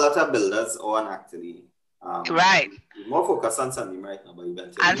 we have a lot of builders on actually. Right. We're more focused on Sunbeam right now, but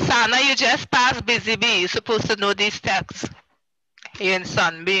eventually. And Sana, you just passed BCB. You're supposed to know these texts here in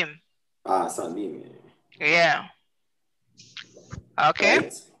Sunbeam. Sunbeam. Yeah. Okay.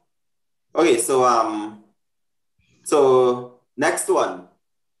 Right. Okay, so next one.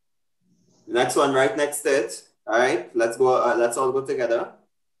 Next one right next to it. All right, let's go. Let's all go together.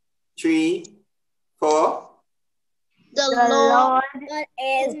 3, 4. The Lord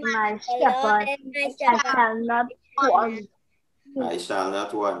is my shepherd. I shall not want. I shall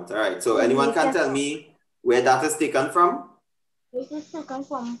not want. All right. So anyone can tell me where that is taken from? This is taken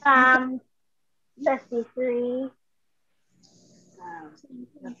from Psalm 53. Psalm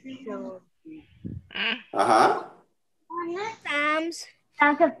 53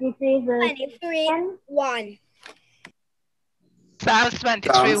 verse 23 1. Psalms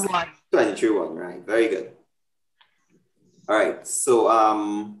 23 1. 23 1. Right. Very good. All right. So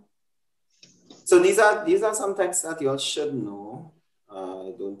so these are some texts that you all should know.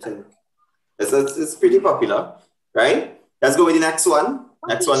 I don't think it's pretty popular, right? Let's go with the next one.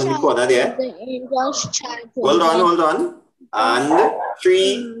 Next one in the corner there. Hold on. And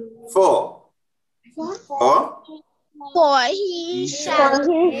 3, 4. 4. For he shall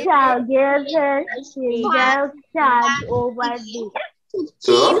give his angels charge over thee.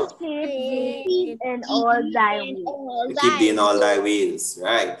 So keep thee in all thy ways. keep thee in all thy ways.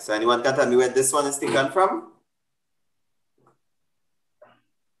 Right. So anyone can tell me where this one is taken from?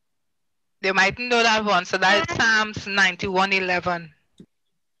 They might know that one. So that is Psalms 91 11.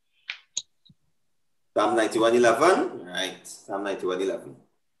 Psalm 91 11. Right. Psalm 91 11.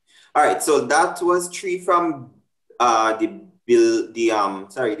 All right. So that was 3 from the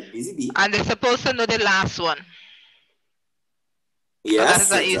BCB. And they're supposed to know the last one. Yes,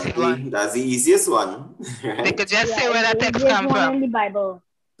 so that is exactly. the easy one. That's the easiest one. Right? They could just say where that text come from. In the Bible.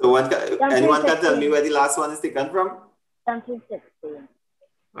 So anyone can tell me where the last one is taken from? John 3:16.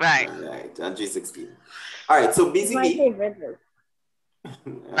 Right. Right. John 3:16. All right. So BCB. My favorite verse.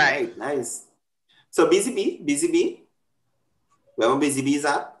 All right. Nice. So BCB. Where BCB is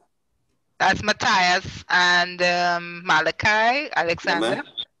at? That's Matthias and Malachi, Alexander.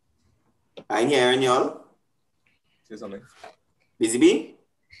 I'm hearing y'all. Say something. BCB,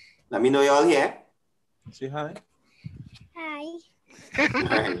 let me know y'all here. Say hi. Hi. All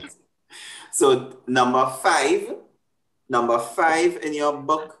right. So number five in your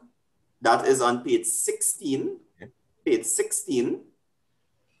book, that is on page 16. Page 16,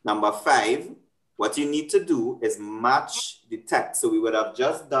 number 5. What you need to do is match the text. So we would have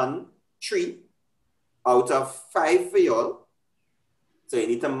just done 3 out of 5 for y'all. So you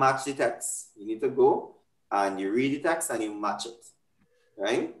need to match the text. You need to go and you read the text and you match it,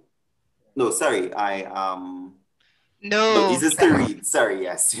 right? No, sorry. No, No. this is to read. Sorry,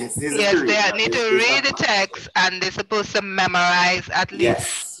 yes. This is Yes, to read. they No, need to this read not the math. text and they're supposed to memorize at least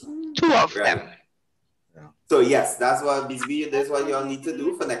Yes. 2 of Right. them. So yes, that's what you all need to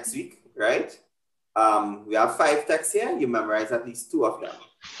do for next week, right? We have 5 texts here. You memorize at least 2 of them.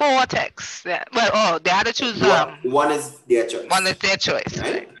 4 texts. Yeah. Well, they had to choose One is their choice. One is their choice,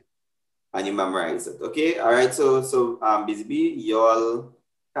 right? And you memorize it. Okay. All right. So BZB, you all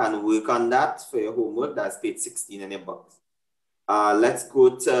can work on that for your homework. That's page 16 in your book. Let's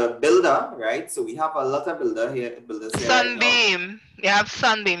go to builder, right? So we have a lot of builders here right now. Sunbeam. You have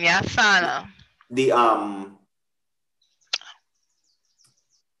Sunbeam, you have Sana. The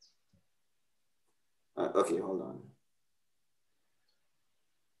okay, hold on.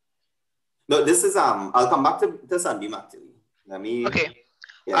 No, this is I'll come back to Sunbeam actually. Let me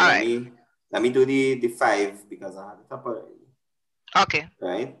let me do the 5 because I had it up already. Okay.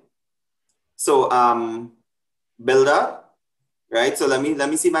 Right. So builder, right? So let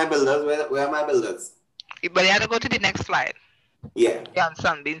me see my builders. Where are my builders? But you have to go to the next slide. Yeah. Yeah, on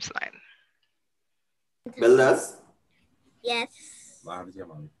Sunbeam slide. Builders? Yes.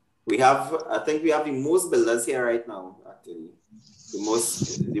 We have, I think we have the most builders here right now, actually. The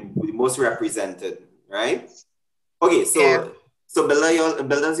most represented, right? Okay, so so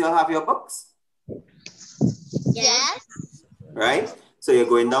builders, you all have your books? Yes. Right? So you're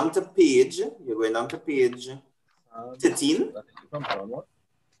going down to page 13.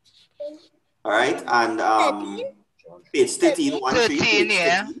 All right, and page 13, 13,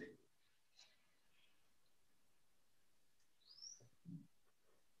 yeah. 13.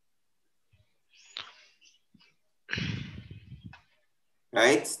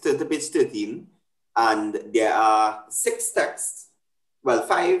 Right, to page 13, and there are 6 texts, well,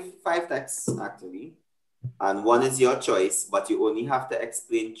 five texts actually, and 1 is your choice, but you only have to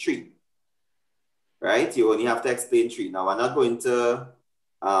explain 3. Right, you only have to explain 3. Now we're not going to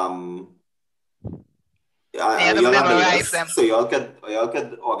memorize them. So you all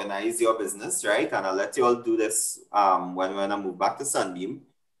could organize your business, right? And I'll let you all do this when I move back to Sunbeam.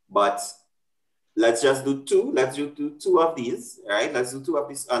 But let's just do 2. Let's do 2 of these, right? Let's do 2 of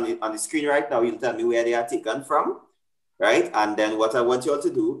these on the screen right now. You'll tell me where they are taken from, right? And then what I want you all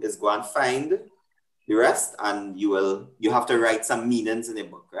to do is go and find the rest, and you have to write some meanings in the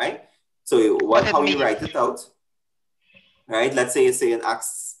book, right? So how you write it out, right? Let's say you say in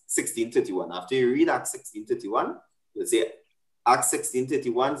Acts 16:31. After you read Acts 16:31, you'll say Acts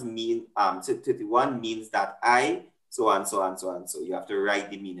 16:31 means that I, so on, so on, so on. So you have to write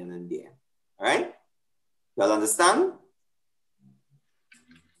the meaning in there. All right? Y'all understand?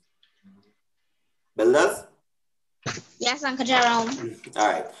 Builders? Yes, Uncle Jerome.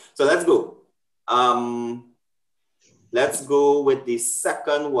 All right. So let's go. Let's go with the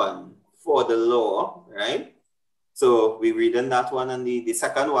second one for the law, right? So we reading that one and the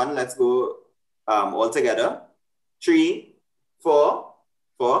second one. Let's go all together. 3, 4,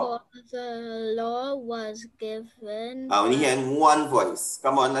 4. For the law was given. I only hear in one voice.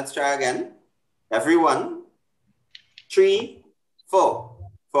 Come on, let's try again. Everyone. 3, 4,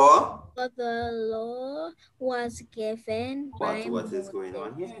 4. For the law was given by What is going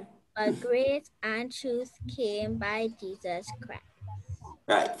on here? But grace and truth came by Jesus Christ.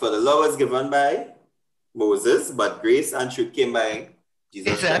 Right. For the law was given by Moses, but grace and truth came by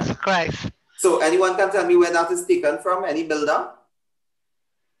Jesus Christ. So anyone can tell me where that is taken from? Any builder?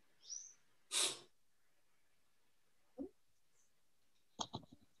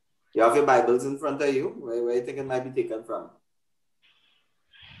 You have your Bibles in front of you. Where do you think it might be taken from?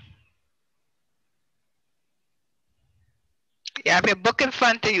 You have your book in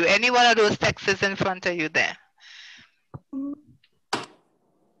front of you. Any one of those texts is in front of you there.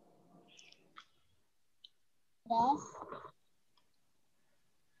 Yes.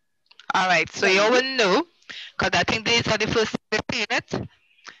 All right, so you will know, because I think these are the first 15 minutes.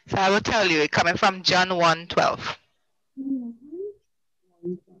 So I will tell you, it's coming from John 1:12.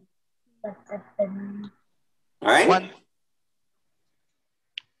 All right.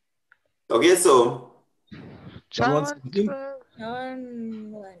 Okay, so John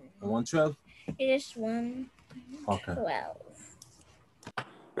 1:12. It is 1:12. Okay.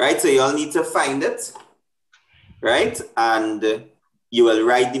 Right, so you all need to find it, right? And you will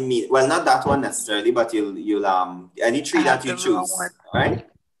write the meaning. Well, not that one necessarily, but you'll any 3 that you choose. All right.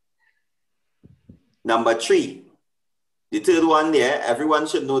 Number 3, the third one there. Everyone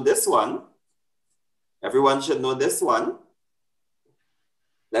should know this one. Everyone should know this one.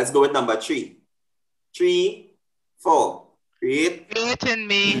 Let's go with number 3. 3, 4. Create in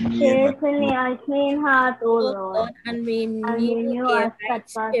me. Create in me a clean heart, O Lord, and and renew renew a a right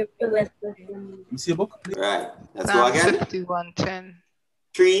steadfast spirit spirit within me. within me. You see a book? Right. Let's go Psalm again. 51:10.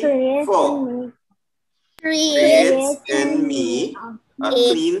 3, Create 4. in me, Create in me a a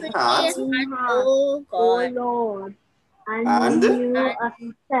clean heart clean heart, O O God, Lord, and and renew a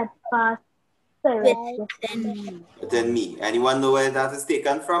steadfast spirit within me. within me. Anyone know where that is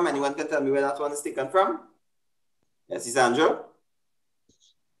taken from? Anyone can tell me where that one is taken from? Yes, Isandro?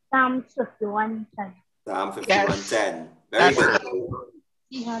 Psalm 51:10. Psalm Yes. 51:10. Very That's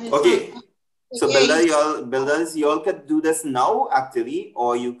good. Okay. So builders, you all can do this now actually,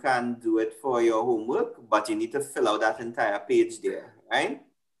 or you can do it for your homework, but you need to fill out that entire page there, right?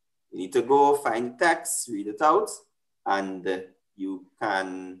 You need to go find the text, read it out, and you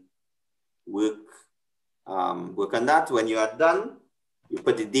can work on that. When you are done, you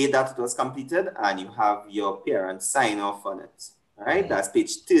put the date that it was completed, and you have your parents sign off on it. All right, that's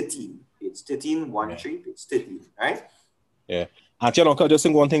page 13. Page 13, 1-3, page 13, right? Yeah. Actually, Uncle, just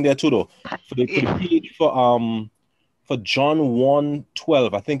think one thing there too, though. For the page for John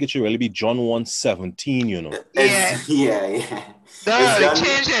 1:12, I think it should really be John 1:17, you know. Yeah. Yeah. No, they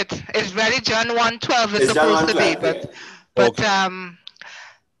change it. It's really John 1:12 it's John supposed to be, 1:12, but yeah.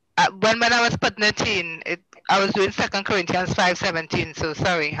 when I was putting it in, I was doing 2 Corinthians 5:17. So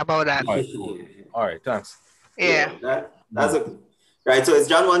sorry about that. All right, cool. All right, thanks. Yeah. That's okay. Right, so it's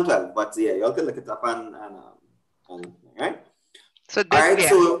John 1:12, but yeah, y'all can look it up and right. So all right,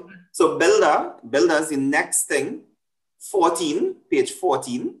 so builders, the next thing, 14, page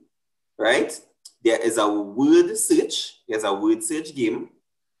 14, right? There is a word search. There's a word search game,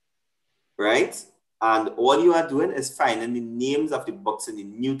 right? And all you are doing is finding the names of the books in the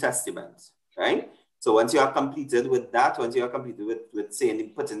New Testament, right? So once you are completed with that, once you are completed with saying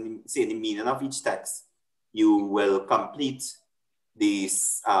the meaning of each text, you will complete the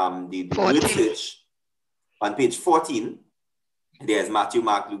word search on page 14. There's Matthew,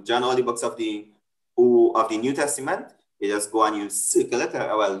 Mark, Luke, John, all the books of the New Testament. You just go and you circle it.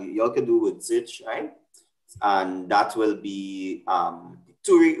 Well, you all can do word search, right? And that will be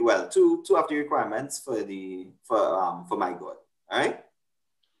two of the requirements for my God. All right.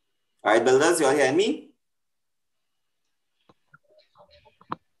 All right, builders, you all hear me?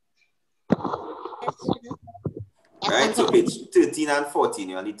 Yes, sir. All right, so page 13 and 14,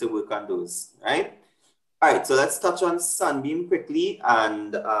 you'll need to work on those, right? All right, so let's touch on Sunbeam quickly,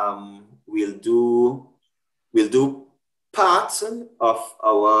 and we'll do part of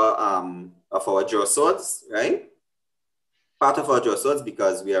our draw swords, right? Part of our draw swords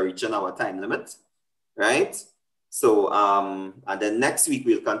because we are reaching our time limit, right? So and then next week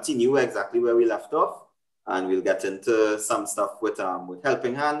we'll continue exactly where we left off, and we'll get into some stuff with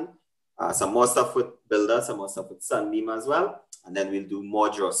Helping Hand, some more stuff with Builder, some more stuff with Sunbeam as well, and then we'll do more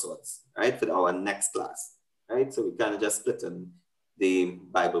draw swords, right, for our next class, right? So we kind of just split in the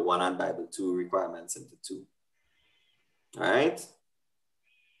Bible 1 and Bible 2 requirements into 2. All right.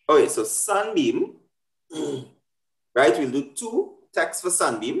 Okay, so Sunbeam, right? We'll do 2 texts for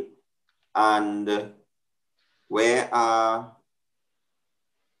Sunbeam, and where I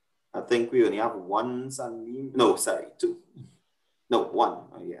think we only have 1 Sunbeam. No, sorry, 2. No, 1.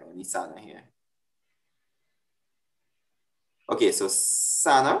 Oh yeah, only Sana here. Okay, so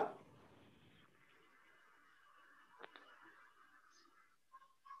Sana.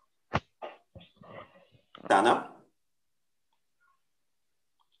 Sana.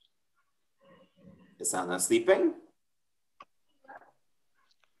 Is Sana sleeping?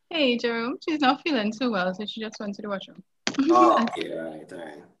 Hey, Jerome. She's not feeling too well, so she just went to the washroom. Oh, okay, all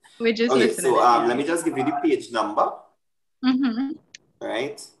right. We're just okay, listening. so let me just give you the page number.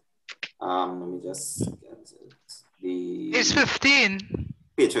 Right. Let me just get it. It's 15.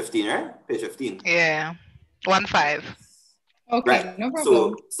 Page 15, right? Page 15. Yeah. 1-5. Okay, right. no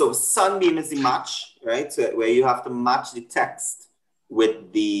problem. So Sunbeam is the match, right? So where you have to match the text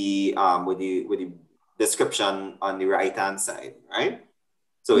with the description on the right hand side, right?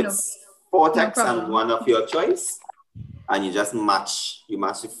 So it's 4 texts and 1 of your choice, and you just match the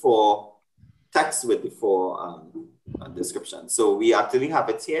 4 texts with the 4 descriptions. So we actually have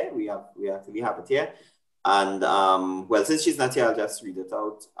it here. We actually have it here. And well, since she's not here, I'll just read it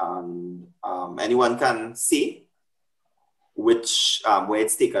out. And anyone can see which where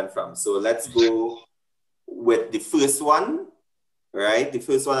it's taken from. So let's go with the first one, right? The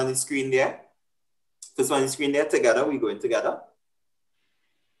first one on the screen there. First one on the screen there. Together, we're going together.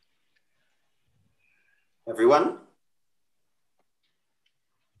 Everyone?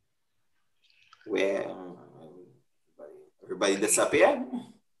 Where everybody disappear?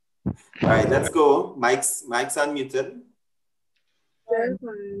 All right, let's go. Mike's unmuted.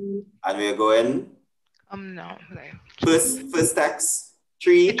 And we're going No. first text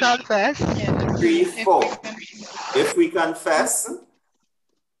 3, confess. 3, 4. If we confess,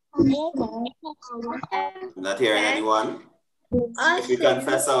 I'm not hearing anyone. If we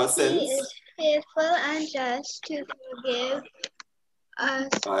confess our sins, He is faithful and just to forgive us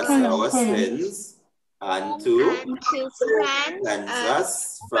our sins and to cleanse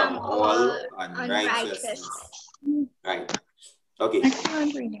us from all unrighteousness. Right. Okay.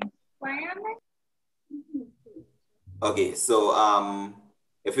 Okay, so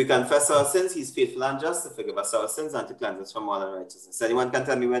if we confess our sins, he's faithful and just to forgive us our sins and to cleanse us from all unrighteousness. Anyone can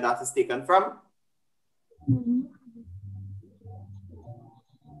tell me where that is taken from?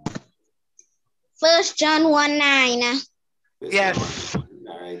 1 John 1:9. Yes.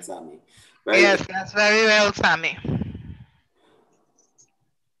 All right, Sammy. Yes, that's very well, Sammy.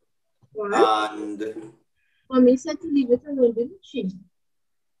 And Mommy said to leave it alone, didn't she?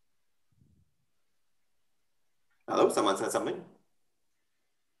 hello, someone said something?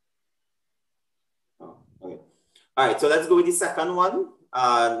 Oh, okay. All right, so let's go with the second one.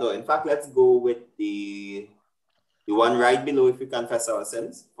 No, in fact, let's go with the one right below if we confess our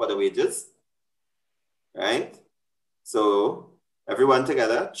sins for the wages. Right? So everyone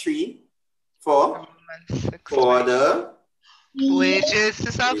together, 3, 4. For the wages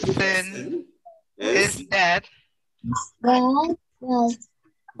of sin is death.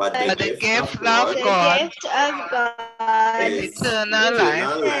 But the gift of The God gift of God is eternal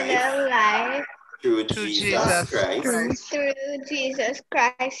life through Jesus Christ. through Jesus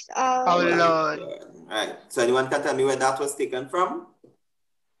Christ our our Lord. Lord. Right. So anyone can tell me where that was taken from?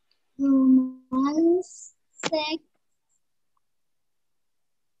 Romans 6.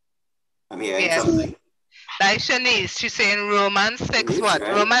 I'm hearing something. Like Shanice, she's saying Romans 6 Shanice, what?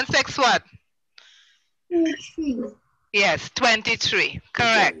 right? Romans 6 what? 23. Yes, 23.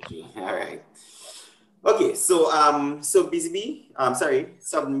 Correct. 23. All right. Okay, so so BCB, sorry,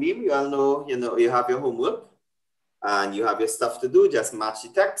 Southern Beam, you all know, you have your homework and you have your stuff to do. Just match the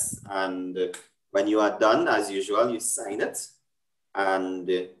text, and when you are done, as usual, you sign it, and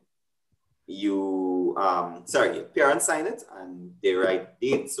you your parents sign it, and they write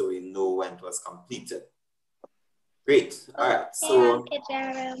date so we know when it was completed. Great. All right. So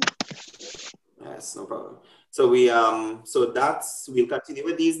yes, no problem. So we'll continue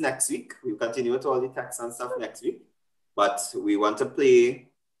with these next week. We'll continue with all the texts and stuff next week. But we want to play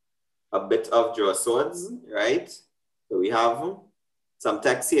a bit of draw swords, right? So we have some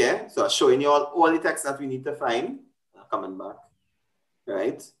text here. So I'm showing you all the texts that we need to find. Coming back,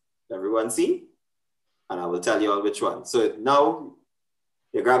 right? Everyone see? And I will tell you all which one. So now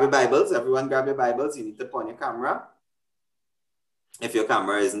you grab your Bibles. Everyone grab your Bibles. You need to put on your camera. If your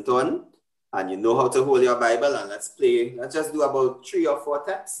camera isn't on, and you know how to hold your Bible, and let's just do about 3 or 4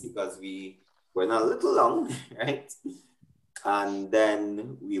 texts because we went a little long, right? And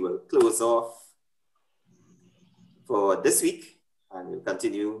then we will close off for this week, and we'll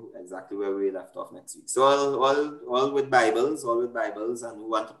continue exactly where we left off next week. So all with Bibles, and who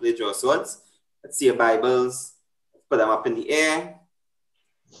want to play draw swords, let's see your Bibles, put them up in the air,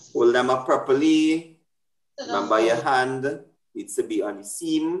 hold them up properly, remember your hand needs to be on the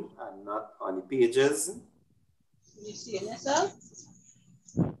seam and not on the pages. You see yourself?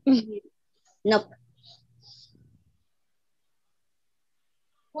 Nope.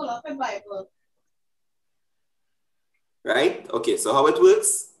 Pull up a Bible. Right? Okay, so how it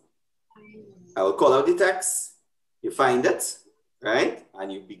works, I will call out the text, you find it, right?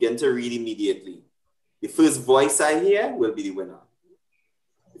 And you begin to read immediately. The first voice I hear will be the winner.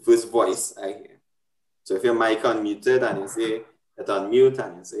 The first voice I hear. So if your mic unmuted and you say, it unmute,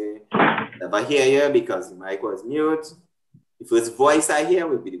 and you say, never hear you because the mic was mute, the first voice I hear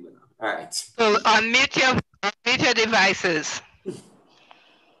will be the winner. All right. So unmute your devices.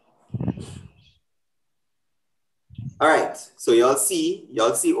 All right. So y'all see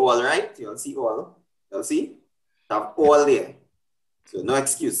all, right? Y'all see all. Y'all see? Have all there. So no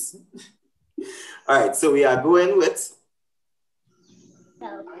excuse. All right. So we are going with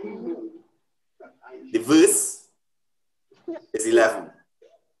the verse is 11.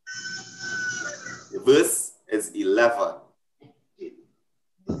 The verse is 11.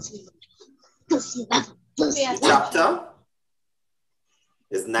 The chapter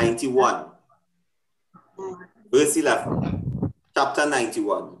is 91. Verse 11. Chapter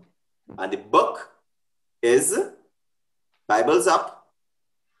 91. And the book is Bibles up.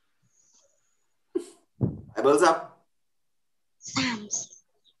 Bibles up. Psalms.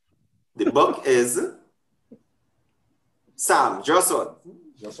 The book is Psalm. Draw sword.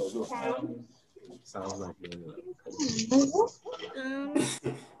 Sounds like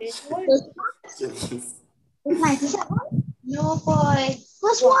No, boy.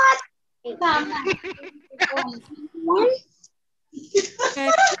 What's what? 91,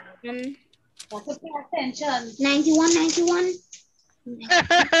 91.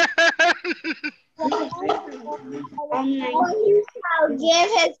 Shall give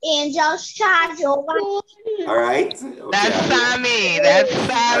his angels charge over. All right. Okay, That's Sammy. That's I heard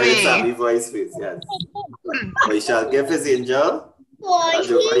Sammy. Sammy voice, please. Yes. So he shall give his angel For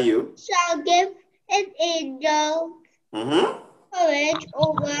charge over he you. shall give his angel courage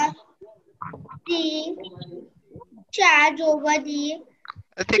over thee, charge over thee,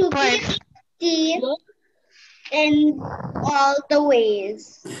 I'll take points. thee in all the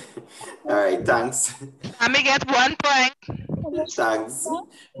ways. All right, thanks. Sammy gets 1 point. Thanks.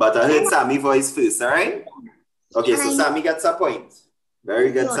 But I heard Sammy voice first, all right? Okay, so Sammy gets a point.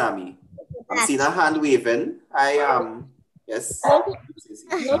 Very good, Sammy. I'm seeing a hand waving. Yes. Can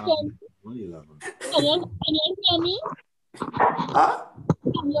you hear me? Huh?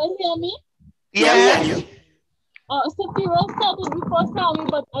 Can you hear me? Yeah, we hear you. Sophia started before Sammy,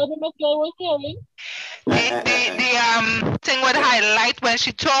 but I don't know if you were hearing. The thing would highlight when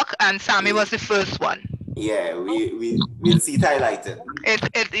she talk, and Sammy was the first one. Yeah, we'll see it highlighted. It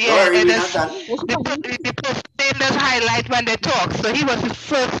worry, it we're is, not done. the person name does highlight when they talk, so he was the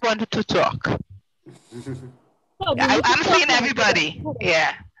first one to talk. I'm seeing everybody.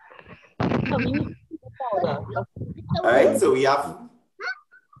 Yeah. All right, so we have.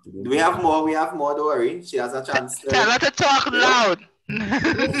 Do we have more? We have more. Don't worry. She has a chance. Tell her to talk loud.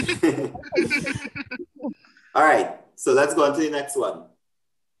 All right, so let's go on to the next one.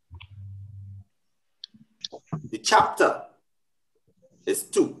 The chapter is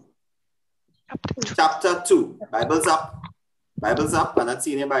 2. Chapter 2. Bibles up. Bibles up. I'm not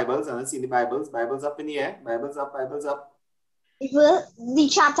seeing your Bibles. I'm not seeing the Bibles. Bibles up in the air. Bibles up. Bibles up. The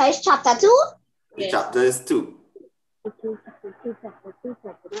chapter is chapter 2? The chapter is 2.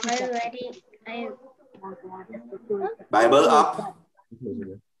 Already. Bible up.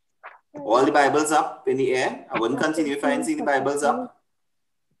 All the Bibles up in the air. I wouldn't continue if I didn't see the Bibles up.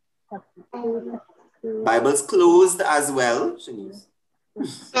 Bibles closed as well. Shanice.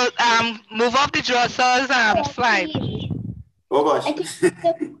 So move up the drawers slide. Oh gosh.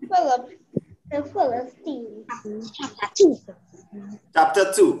 The Philistines. Chapter 2.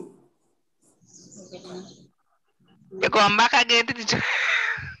 Chapter 2. You're going back again to the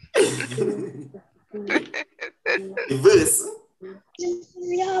The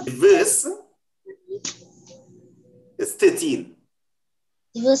verse is 13.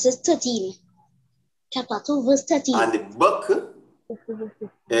 The verse is 13. Chapter 2, verse 13. And the book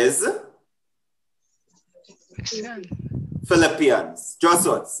is Philippians. Just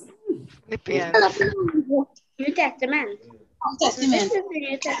words. Philippians. New Testament. This is the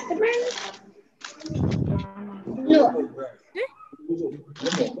New Testament. No.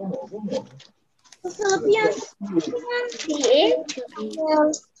 Philippians.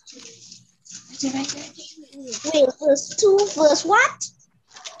 Wait, verse 2, verse what?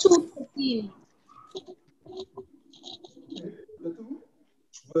 2:13.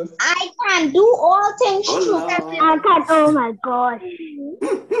 I can do all things through Christ. Oh my gosh.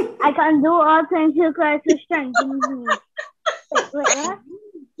 I can do all things through Christ who strengthens me. Wait, what?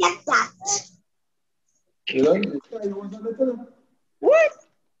 Get that. What?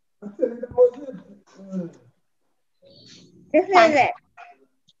 This is it.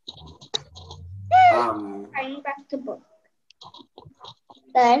 Find back the book.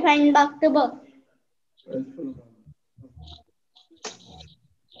 Find back the book.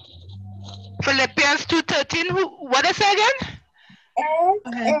 Philippians 2:13. What is it again?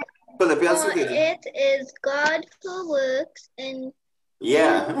 Philippians 2:13. It is God who works in.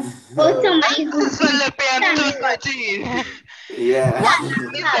 Yeah. Philippians 2:13. Yeah.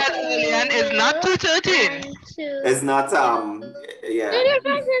 It's not 2:13. It's not yeah.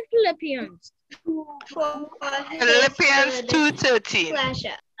 Philippians. Philippians 2:13.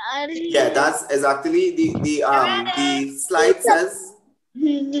 Yeah, that's exactly the slide says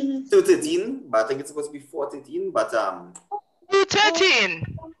 2:13, but I think it's supposed to be 4:13, but 2:13.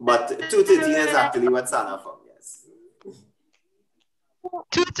 But 2:13 is actually what Sana from, yes.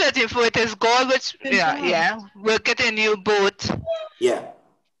 2:13, for it is God which worketh in you both. Yeah.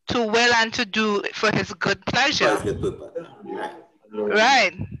 To will and to do for his good pleasure. For his good purpose.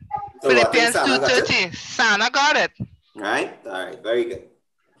 Right. So Philippians 2:13. Sana got it. Right. All right. Very good.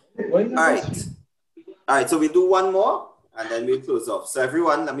 All right. All right. So we do one more and then we'll close off. So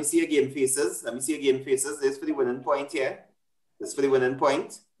everyone, let me see your game faces. This is for the winning point here. This is for the winning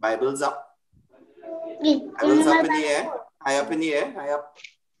point. Bibles up. Bibles up in the air. High up in the air. High up.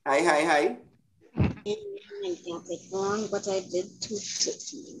 High, high, high. But I did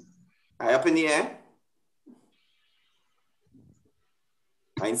 2:13. High up in the air.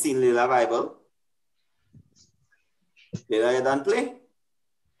 I ain't seen Lila Bible. Lila, you done play?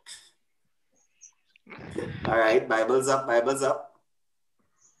 All right, Bibles up, Bibles up.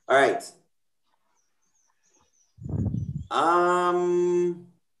 All right.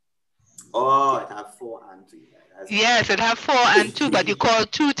 Oh, it have 4 and 3. Right? Yes, it have 4 and 2, but you call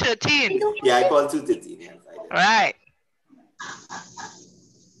 2:13. Yeah, I call 2:13. Yes, I did. Right.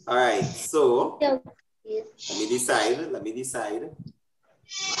 All right, so let me decide. Let me decide.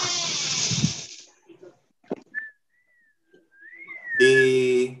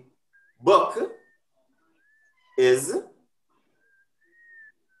 The book is,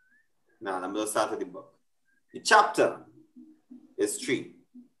 now I'm going to start with the book. The chapter is 3.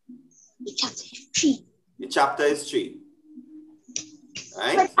 The chapter is 3. The chapter is 3.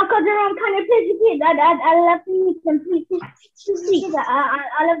 Right? Uncle Jerome, can you please repeat? I love to meet them, please.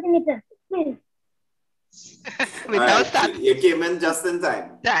 I love to meet them, please. Right. You came in just in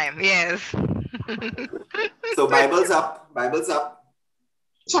time. Yes. So Bibles up, Bibles up.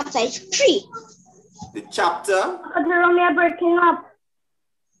 Chapter is 3. The chapter. Uncle Jerome, you're breaking up.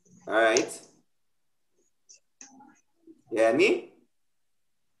 All right. You hear me?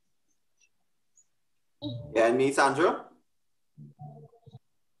 You hear me, Sandra?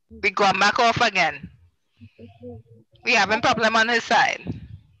 We gone back off again. We having problem on his side.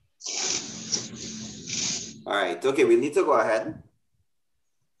 All right. Okay, we need to go ahead.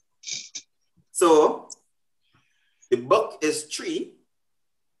 So the book is 3.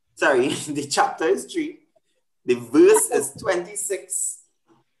 Sorry, the chapter is 3. The verse is 26.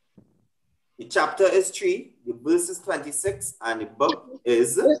 The chapter is 3. The verse is 26, and the book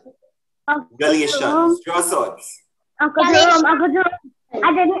is Galatians. Draw swords. Uncle Jerome, I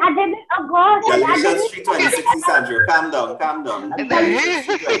didn't, oh God. Galatians 3:26, Sandra. Calm down, calm down. Galatians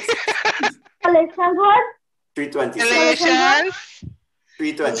what? 3:26. Galatians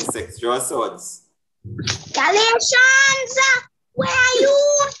 3:26. Draw swords. Galatians, where are you?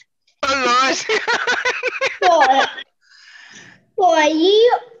 Oh Lord. For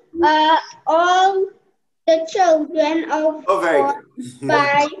ye are all the children of God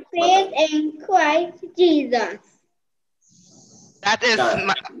by faith in Christ Jesus. That is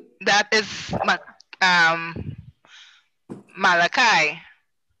Malachi.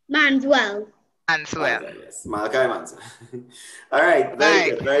 Manswell. Yes, Malachi Manswell. All right,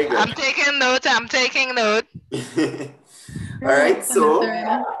 very good, very good. I'm taking note. All right,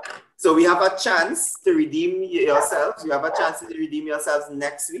 so we have a chance to redeem yourselves. You have a chance to redeem yourselves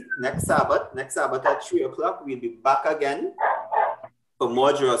next week, next Sabbath at 3 o'clock. We'll be back again for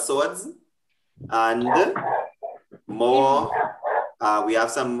more draw swords and more. We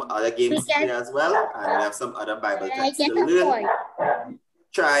have some other games today as well, and we have some other Bible texts to learn.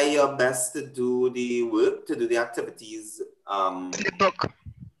 Try your best to do the work, to do the activities the book.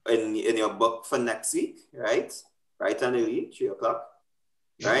 in your book for next week, right? Right on early, 3 o'clock,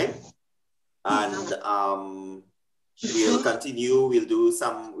 right? And we'll continue. We'll do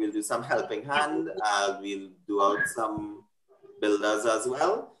some helping hand. We'll do out some builders as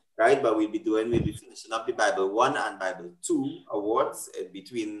well, right? But we'll be finishing up the Bible 1 and Bible 2 awards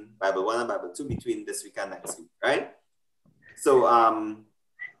between Bible 1 and Bible 2 between this week and next week, right? So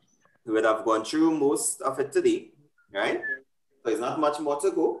we would have gone through most of it today, right? So there's not much more to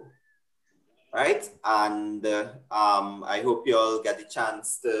go, right? And I hope you all get the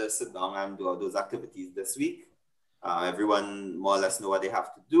chance to sit down and do all those activities this week. Everyone more or less know what they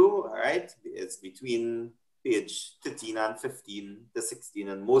have to do, all right? It's between page 13 and 15 to 16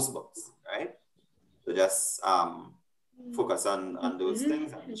 in most books, right? So just focus on those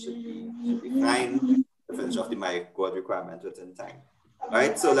things and you should be fine to finish off the My God requirement within time. All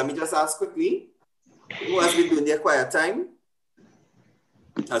right, so let me just ask quickly, who has been doing their quiet time?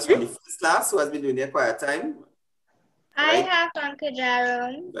 As from the first class, who has been doing their quiet time? I have Uncle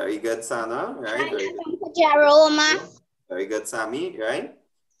Jerome. Very good, Sana. Right. I have Uncle Jerome. Very good, Sammy. Right.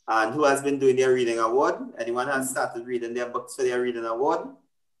 And who has been doing their reading award? Anyone has started reading their books for their reading award?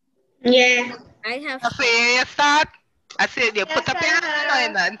 Yeah. I have. You start. I said you put up your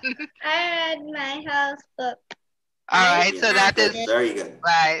hand on it. I read my house book. All right, so that is very good.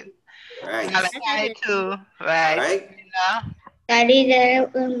 Right. Right. Malachi too. Right. All right.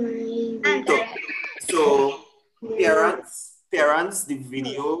 So parents, the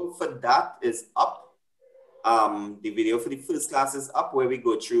video for that is up. The video for the first class is up where we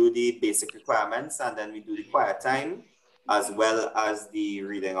go through the basic requirements and then we do the quiet time. as well as the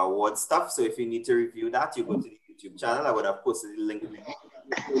reading award stuff. So if you need to review that, you go to the YouTube channel. I would have posted the link.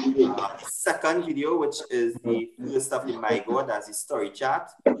 Second video, which is the first of the My God, that's the story chat.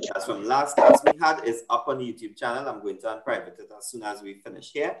 That's from last class we had, is up on the YouTube channel. I'm going to unprivate it as soon as we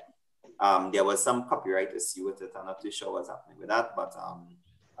finish here. There was some copyright issue with it. I'm not too sure what's happening with that, but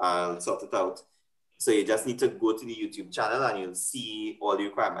I'll sort it out. So you just need to go to the YouTube channel and you'll see all the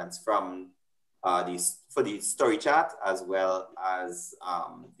requirements from for the story chat, as well as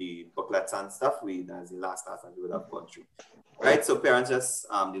the booklets and stuff. That's the last class that we would have gone through. Right, so parents, just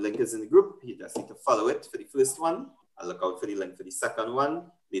the link is in the group. You just need to follow it for the first one. I'll look out for the link for the second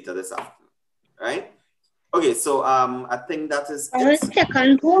one later this afternoon. Right? Okay, so I think that is it.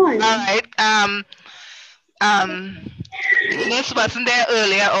 Second one. All right. Eunice wasn't there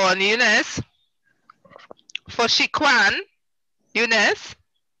earlier on. Eunice, for Shikwan, Eunice,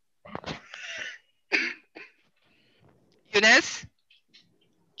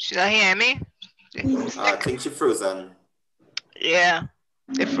 she not hear me? I think she frozen. Yeah,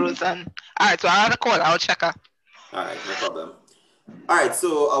 they're frozen. All right, so I'll have a call. I'll check her. All right, no problem. All right,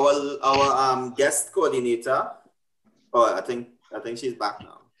 so our guest coordinator. Oh, I think she's back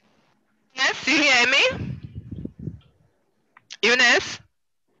now. Yes, you hear me? Eunice?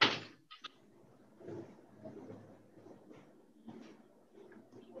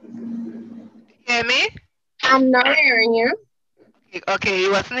 Hear me? I'm not hearing you. Okay,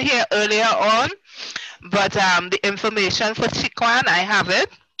 you wasn't here earlier on, but the information for Chiquan, I have it.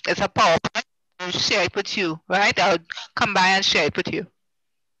 It's a PowerPoint. I'll share it with you, right? I'll come by and share it with you.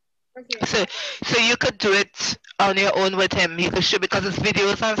 Okay. So you could do it on your own with him. You could show, because it's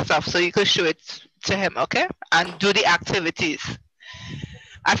videos and stuff, so you could show it to him, okay? And do the activities.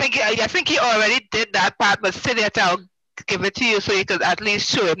 I think he already did that part, but still yet I'll give it to you so you could at least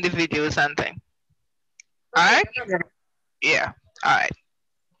show him the videos and thing. All right? Yeah. All right.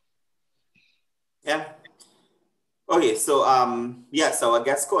 Yeah. Okay, so yes, our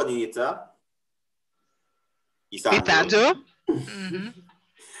guest coordinator, Isandro.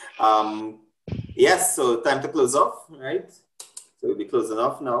 Yes, so time to close off, right? So we'll be closing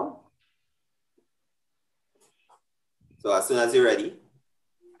off now. So as soon as you're ready.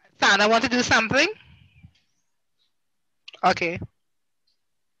 Sana, want to do something? Okay.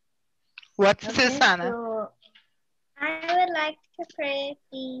 What says Sana? So I would like to pray,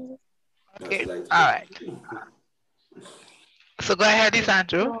 please. Okay, all right. So go ahead,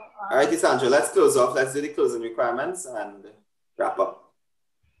 Isandro. All right, Isandro, let's close off. Let's do the closing requirements and wrap up.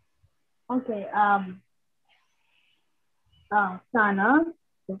 Okay, Sana,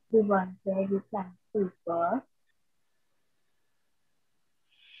 if you want to, you can speak first.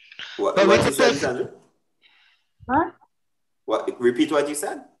 What you said, Isandro? Huh? Repeat what you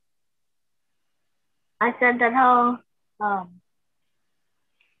said. I said that how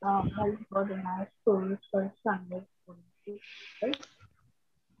you organize schools for Sunday.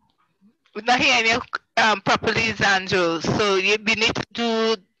 We're not hearing you properly, Isandro. So we need to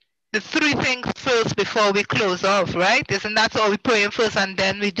do the three things first before we close off, right? Isn't that all? We praying first and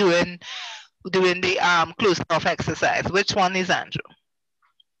then we doing the close off exercise. Which one is Andrew?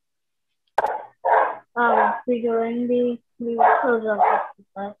 We're doing the close off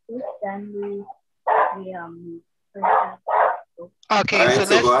exercises, then we okay, right,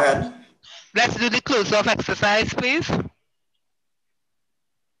 so go ahead. Let's do the close off exercise, please.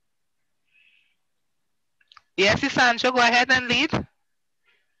 Yes, Isandro, go ahead and lead.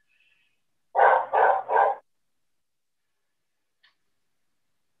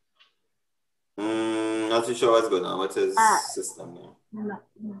 Not too sure what's going on with his system now.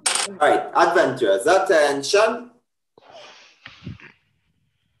 All right, adventurers, attention.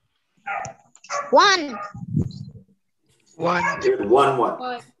 1. 1. Good, 1, 1.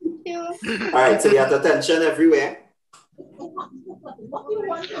 All right, so you have attention everywhere. All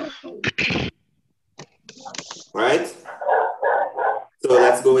right. So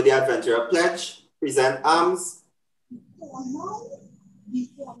let's go with the adventurer pledge. Present arms.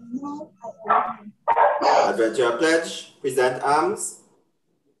 Adventurer pledge. Present arms.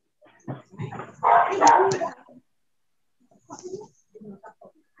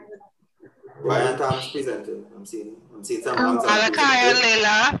 Why aren't arms presented? I'm seeing some arms. Malachi and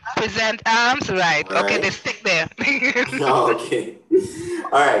Leila, present arms. Right. Okay, they stick there. Oh, okay.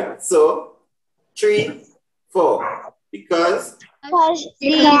 All right. So 3, 4. Because I will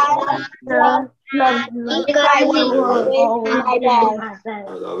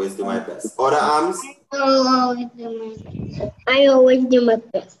always do my best. Other arms. I always do my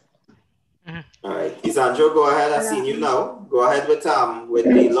best. All right, Isandro, go ahead. I've seen you now. Go ahead with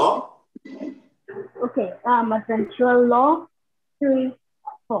the law. Okay, essential law 3,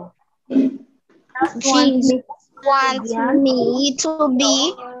 4. Jesus wants me to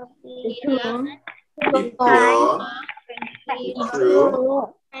be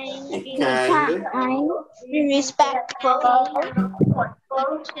true, be kind, be respectful,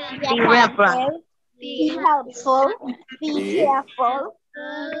 Be reverent. be helpful, be careful,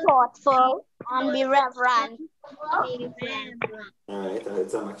 be thoughtful, and be reverent. All right, I had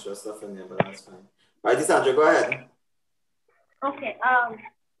some extra stuff in there, but that's fine. All right, Sandra, go ahead. Okay,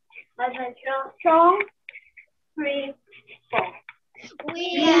 adventure song 3, 4.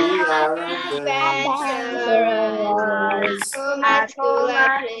 We are adventurers. At home,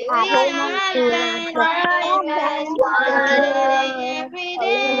 at play, we are adventurers. Every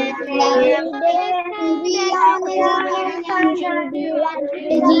day, we are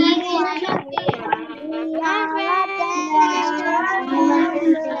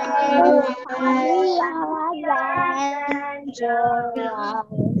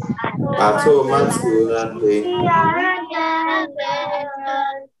At home, at school, and play.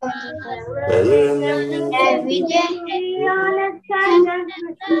 Every day,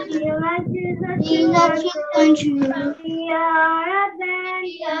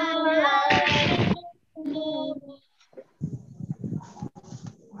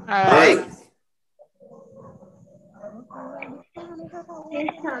 All right.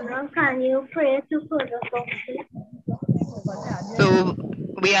 Can you pray to further So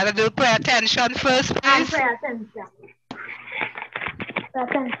we have to do prayer attention first, please. Pray attention. Pray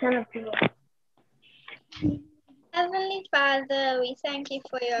attention, Heavenly Father, we thank you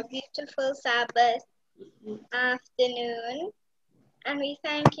for your beautiful Sabbath afternoon. And we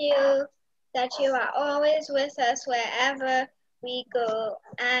thank you that you are always with us wherever we go.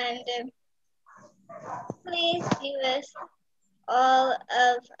 And please be with all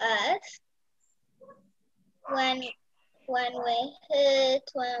of us when we're hurt,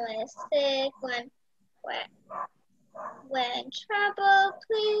 when we're sick, when we're in trouble.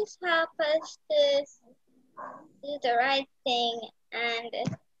 Please help us to do the right thing and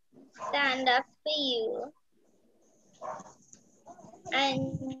stand up for you.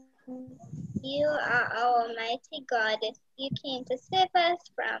 And you are our mighty God. You came to save us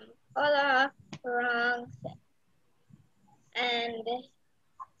from all our wrongs. And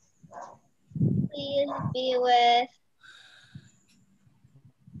please be with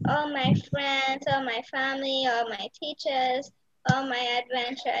all my friends, all my family, all my teachers, all my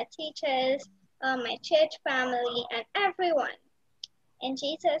adventure teachers, all my church family, and everyone. In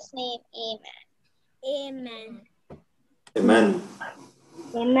Jesus' name, amen. Amen.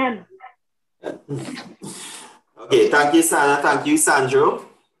 Amen. Okay, thank you, Sana. Thank you, Sandro.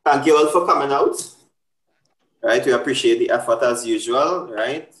 Thank you all for coming out. Right, we appreciate the effort as usual,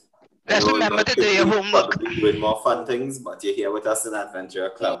 right? Just remember to do your homework. Doing more fun things, but you're here with us in Adventure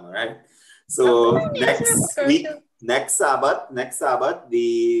Club, right? So next Sabbath,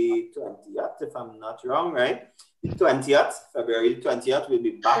 the 20th, if I'm not wrong, right? The 20th, February 20th, we'll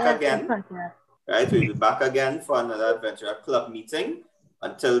be back again. Right, we'll be back again for another Adventure Club meeting.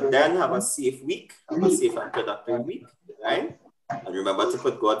 Until then, have a safe week, have a safe and productive week, right? And remember to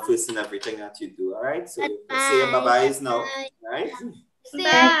put God first in everything that you do, all right? So let's say your bye-byes now, right?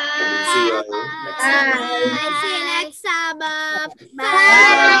 Bye. And we'll see you all next time. Bye. See you next Sabbath. Bye.